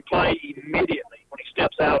in and play immediately when he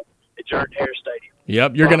steps out at Jordan-Hare Stadium.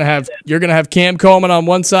 Yep, you're gonna have Cam Coleman on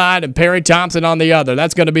one side and Perry Thompson on the other.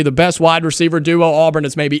 That's going to be the best wide receiver duo Auburn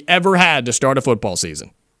has maybe ever had to start a football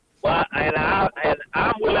season. Well, and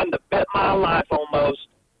I'm willing to bet my life almost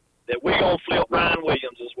that we're going to flip Ryan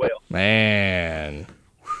Williams as well. Man.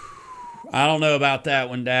 I don't know about that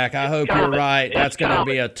one, Dak. I hope you're right. That's going to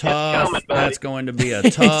be a tough. That's going to be a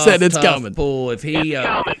tough. He said it's tough coming. Pull. If he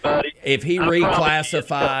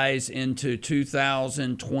reclassifies into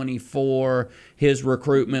 2024, his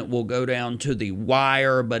recruitment will go down to the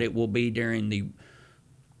wire, but it will be during the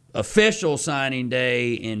official signing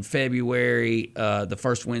day in February, the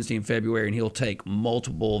first Wednesday in February, and he'll take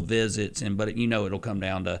multiple visits. But it'll come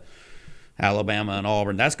down to Alabama and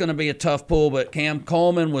Auburn. That's going to be a tough pull, but Cam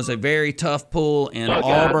Coleman was a very tough pull, and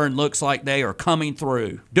Auburn looks like they are coming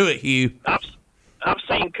through. Do it, Hugh. I've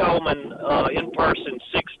seen Coleman in person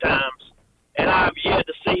 6 times, and I've yet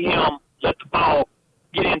to see him let the ball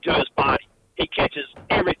get into his body. He catches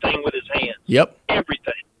everything with his hands. Yep.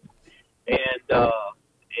 Everything. And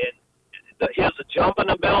his jumping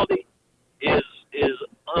ability is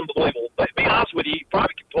unbelievable. But to be honest with you, he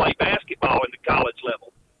probably could play basketball in the college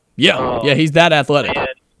level. Yeah, he's that athletic. And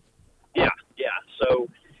yeah. So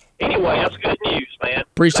anyway, that's good news, man.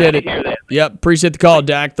 Appreciate it. Glad to hear that. Yep, appreciate the call,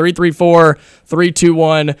 Dak.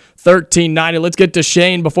 334-321-1390. Let's get to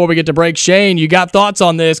Shane before we get to break. Shane, you got thoughts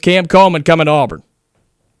on this? Cam Coleman coming to Auburn.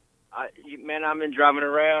 Man, I've been driving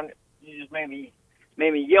around. You just made me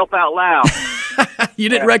yelp out loud. You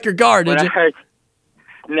didn't wreck your car, did you?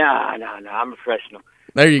 No, I'm a professional.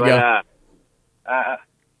 There you go.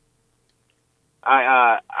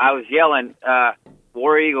 I was yelling,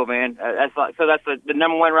 War Eagle, man. That's the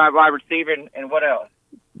number 1 wide receiver, and what else?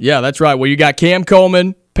 Yeah, that's right. Well, you got Cam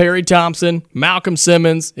Coleman, Perry Thompson, Malcolm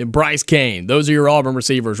Simmons, and Bryce Kane. Those are your Auburn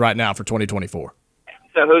receivers right now for 2024.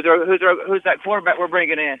 So who's that quarterback we're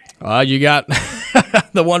bringing in? You got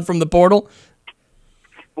the one from the portal.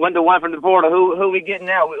 The one from the portal. Who we getting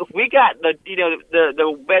now? We got the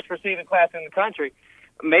best receiving class in the country,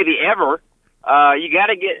 maybe ever.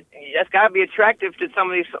 That's got to be attractive to some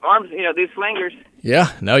of these arms, these slingers.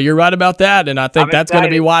 Yeah, no, you're right about that, and I think that's going to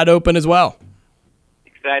be wide open as well.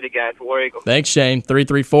 excited, guys. War Eagle. Thanks, Shane.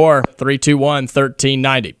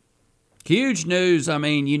 334-321-1390. Huge news. I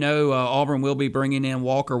mean, Auburn will be bringing in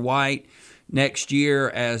Walker White next year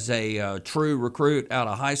as a true recruit out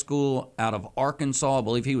of high school, out of Arkansas. I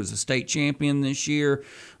believe he was a state champion this year.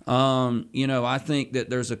 I think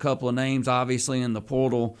that there's a couple of names, obviously, in the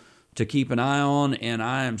portal to keep an eye on, and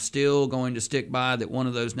I am still going to stick by that one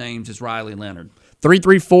of those names is Riley Leonard.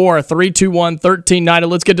 334-321-1390.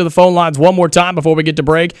 Let's get to the phone lines one more time before we get to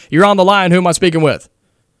break. You're on the line. Who am I speaking with?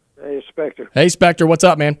 Hey, Spectre. Hey, Spectre. What's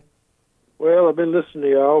up, man? Well, I've been listening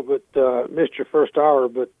to y'all, but missed your first hour,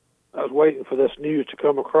 but I was waiting for this news to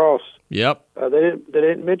come across. Yep. They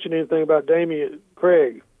didn't mention anything about Damian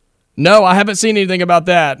Craig. No, I haven't seen anything about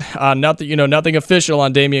that. Nothing official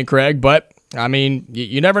on Damian Craig, but, I mean,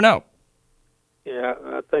 you never know. Yeah,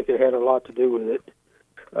 I think it had a lot to do with it.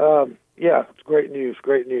 Yeah, it's great news,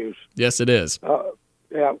 great news. Yes, it is. Can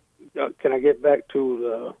I get back to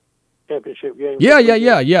the championship game?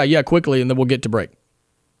 Yeah, quickly, and then we'll get to break.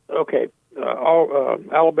 Okay.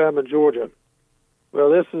 Alabama and Georgia. Well,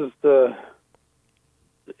 this is the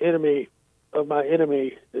enemy of my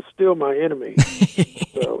enemy. It's still my enemy.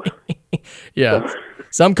 So, yeah.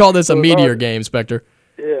 Some call this a meteor game, Spectre.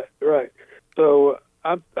 Yeah, right. So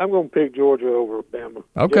I'm going to pick Georgia over Bama.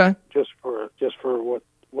 Okay. Just for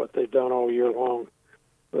what they've done all year long.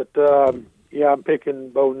 But I'm picking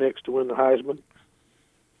Bo Nix to win the Heisman.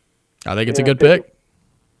 I think it's a good pick.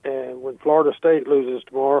 And when Florida State loses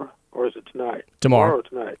tomorrow, or is it tonight? Tomorrow or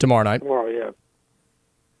tonight? Tomorrow night. Tomorrow, yeah.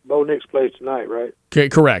 Bo Nix plays tonight, right?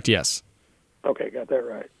 Correct, yes. Okay, got that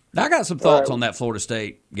right. I got some thoughts on that Florida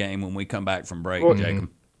State game when we come back from break, Jacob.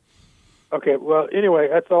 Okay, well, anyway,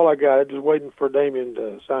 that's all I got. I'm just waiting for Damian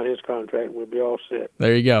to sign his contract, and we'll be all set.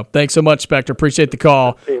 There you go. Thanks so much, Spectre. Appreciate the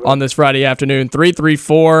call on this Friday afternoon.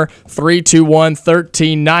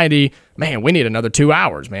 334-321-1390. Man, we need another 2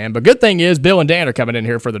 hours, man. But good thing is Bill and Dan are coming in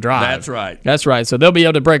here for the drive. That's right. That's right. So they'll be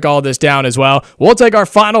able to break all this down as well. We'll take our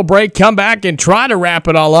final break, come back, and try to wrap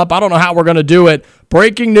it all up. I don't know how we're going to do it.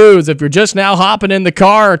 Breaking news, if you're just now hopping in the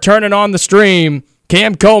car or turning on the stream,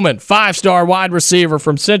 Cam Coleman, 5-star wide receiver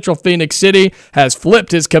from Central Phoenix City, has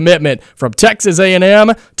flipped his commitment from Texas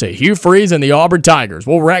A&M to Hugh Freeze and the Auburn Tigers.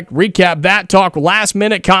 We'll recap that, talk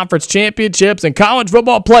last-minute conference championships and college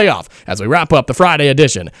football playoff as we wrap up the Friday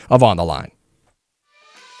edition of On the Line.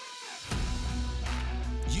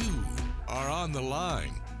 You are on the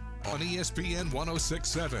line on ESPN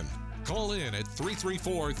 106.7. Call in at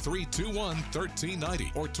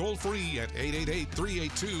 334-321-1390 or toll free at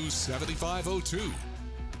 888-382-7502.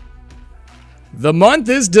 The month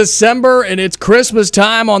is December, and it's Christmas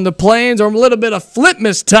time on the Plains, or a little bit of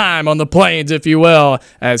Flipmas time on the Plains, if you will,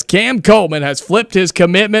 as Cam Coleman has flipped his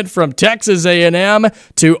commitment from Texas A&M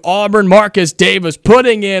to Auburn. Marcus Davis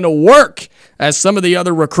putting in work, as some of the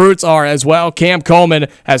other recruits are as well. Cam Coleman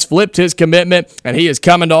has flipped his commitment, and he is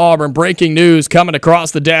coming to Auburn. Breaking news coming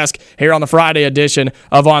across the desk here on the Friday edition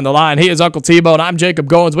of On the Line. He is Uncle T-Bone. I'm Jacob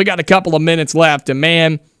Goins. We got a couple of minutes left, and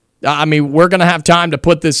man, I mean, we're going to have time to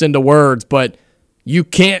put this into words, but you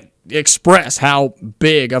can't express how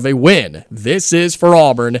big of a win this is for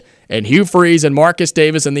Auburn and Hugh Freeze and Marcus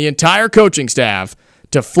Davis and the entire coaching staff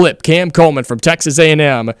to flip Cam Coleman from Texas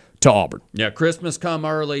A&M to Auburn. Yeah, Christmas come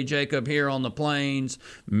early, Jacob, here on the Plains.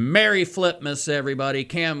 Merry Flipmas, everybody.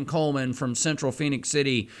 Cam Coleman from Central Phoenix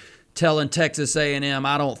City telling Texas A&M,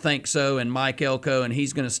 I don't think so, and Mike Elko, and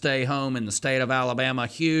he's going to stay home in the state of Alabama.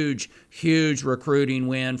 Huge recruiting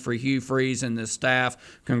win for Hugh Freeze and the staff.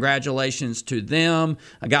 Congratulations to them.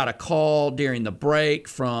 I got a call during the break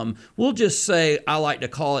from, we'll just say, I like to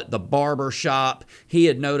call it the barber shop. He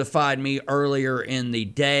had notified me earlier in the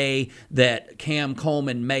day that Cam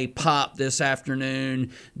Coleman may pop this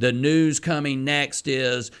afternoon. The news coming next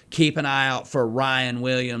is keep an eye out for Ryan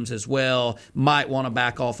Williams as well. Might want to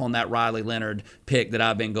back off on that Riley Leonard pick that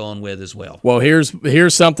I've been going with as well. Well,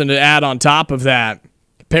 here's something to add on top of that.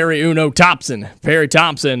 Perry Thompson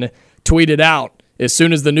tweeted out as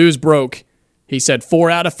soon as the news broke, he said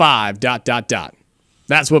 4 out of 5, ...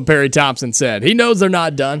 That's what Perry Thompson said. He knows they're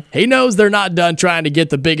not done. He knows they're not done trying to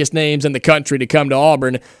get the biggest names in the country to come to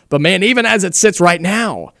Auburn. But, man, even as it sits right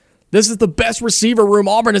now, this is the best receiver room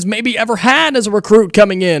Auburn has maybe ever had as a recruit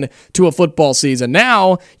coming in to a football season.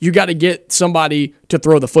 Now you got to get somebody to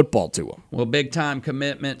throw the football to them. Well, big-time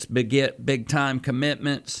commitments beget big-time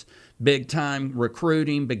commitments. big-time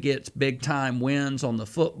recruiting begets big-time wins on the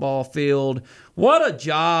football field. What a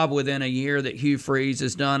job within a year that Hugh Freeze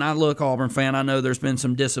has done. I look, Auburn fan, I know there's been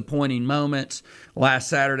some disappointing moments. Last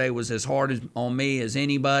Saturday was as hard on me as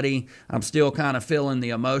anybody. I'm still kind of feeling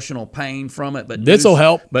the emotional pain from it. But this will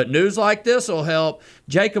help. But news like this will help.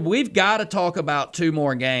 Jacob, we've got to talk about 2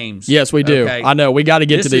 more games. Yes, we do. Okay. I know. We got to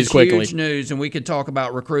get to these quickly. This is huge news, and we could talk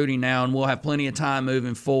about recruiting now, and we'll have plenty of time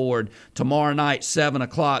moving forward. Tomorrow night, 7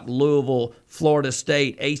 o'clock, Louisville, Florida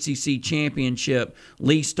State, ACC Championship.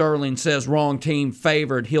 Lee Sterling says wrong team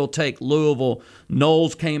favored. He'll take Louisville.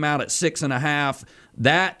 Knowles came out at 6.5.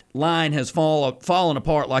 That line has fallen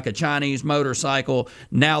apart like a Chinese motorcycle.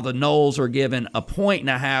 Now the Knowles are given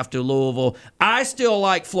 1.5 to Louisville. I still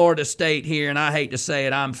like Florida State here, and I hate to say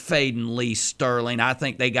it, I'm fading Lee Sterling. I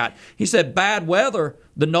think he said bad weather.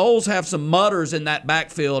 The Knowles have some mutters in that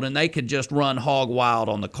backfield, and they could just run hog wild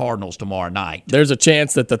on the Cardinals tomorrow night. There's a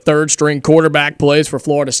chance that the third-string quarterback plays for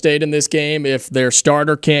Florida State in this game if their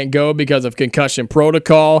starter can't go because of concussion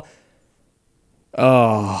protocol.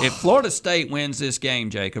 Oh. If Florida State wins this game,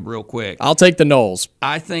 Jacob, real quick, I'll take the Knowles.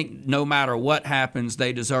 I think no matter what happens,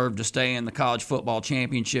 they deserve to stay in the college football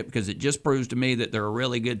championship because it just proves to me that they're a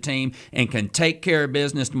really good team and can take care of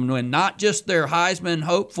business when not just their Heisman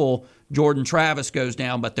hopeful Jordan Travis goes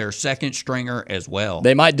down, but their second stringer as well.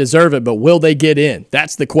 They might deserve it, but will they get in?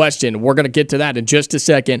 That's the question. We're going to get to that in just a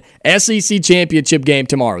second. SEC championship game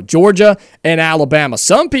tomorrow, Georgia and Alabama.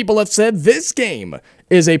 Some people have said this game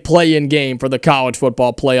is a play-in game for the college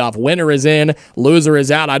football playoff. Winner is in, loser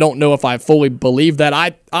is out. I don't know if I fully believe that.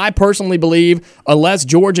 I personally believe unless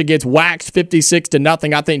Georgia gets waxed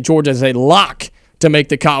 56-0, I think Georgia is a lock to make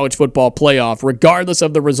the college football playoff, regardless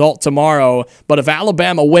of the result tomorrow. But if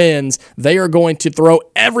Alabama wins, they are going to throw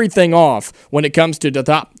everything off when it comes to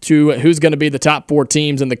who's going to be the top 4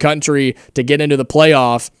 teams in the country to get into the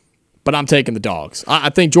playoff. But I'm taking the Dogs. I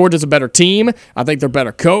think Georgia's a better team. I think they're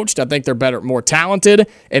better coached. I think they're more talented.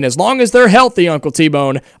 And as long as they're healthy, Uncle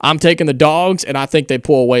T-Bone, I'm taking the Dogs, and I think they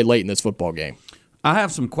pull away late in this football game. I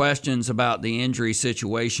have some questions about the injury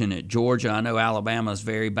situation at Georgia. I know Alabama's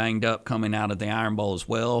very banged up coming out of the Iron Bowl as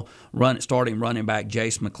well. Starting running back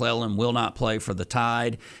Jace McClellan will not play for the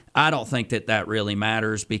Tide. I don't think that really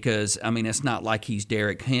matters because, it's not like he's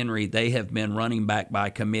Derrick Henry. They have been running back by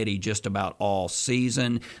committee just about all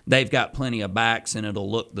season. They've got plenty of backs, and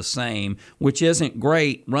it'll look the same, which isn't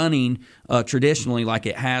great running traditionally like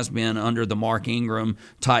it has been under the Mark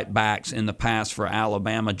Ingram-type backs in the past for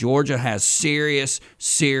Alabama. Georgia has serious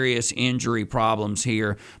injury problems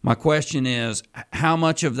here. My question is, how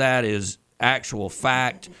much of that is actual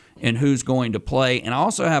fact and who's going to play? And I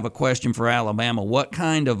also have a question for Alabama. What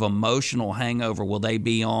kind of emotional hangover will they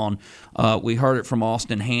be on? We heard it from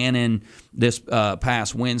Austin Hannon this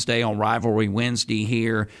past Wednesday on Rivalry Wednesday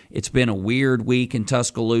here. It's been a weird week in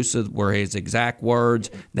Tuscaloosa, were his exact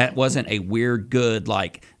words. That wasn't a weird good.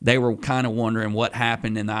 Like, they were kind of wondering what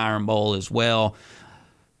happened in the Iron Bowl as well.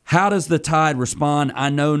 How does the Tide respond? I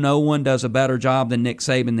know no one does a better job than Nick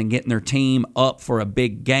Saban than getting their team up for a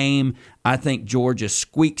big game. I think Georgia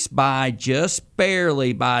squeaks by just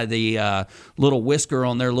barely by the little whisker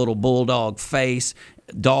on their little bulldog face.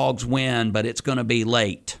 Dogs win, but it's going to be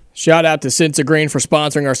late. Shout out to Sensigreen for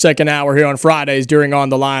sponsoring our second hour here on Fridays during On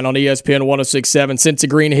the Line on ESPN 106.7.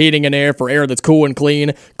 Sensigreen Heating and Air for air that's cool and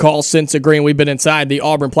clean. Call Sensigreen. We've been inside the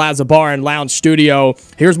Auburn Plaza Bar and Lounge studio.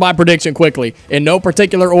 Here's my prediction quickly. In no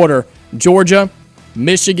particular order, Georgia,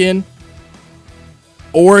 Michigan,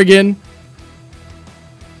 Oregon.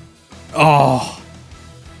 Oh,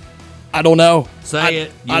 I don't know. Say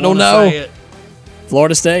it. I don't know. Say it.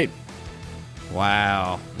 Florida State.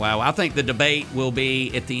 Wow. I think the debate will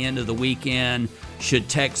be at the end of the weekend, should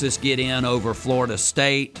Texas get in over Florida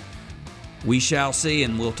State? We shall see,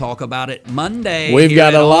 and we'll talk about it Monday. We've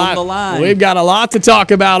got a lot to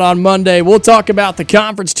talk about on Monday. We'll talk about the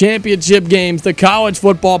conference championship games, the college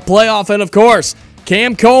football playoff, and, of course,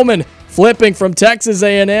 Cam Coleman flipping from Texas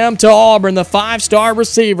A&M to Auburn, the 5-star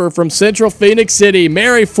receiver from Central Phoenix City.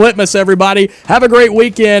 Merry Flipmas, everybody. Have a great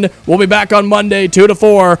weekend. We'll be back on Monday, 2 to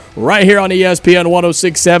 4, right here on ESPN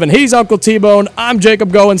 106.7. He's Uncle T-Bone. I'm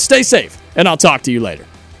Jacob Goins. Stay safe, and I'll talk to you later.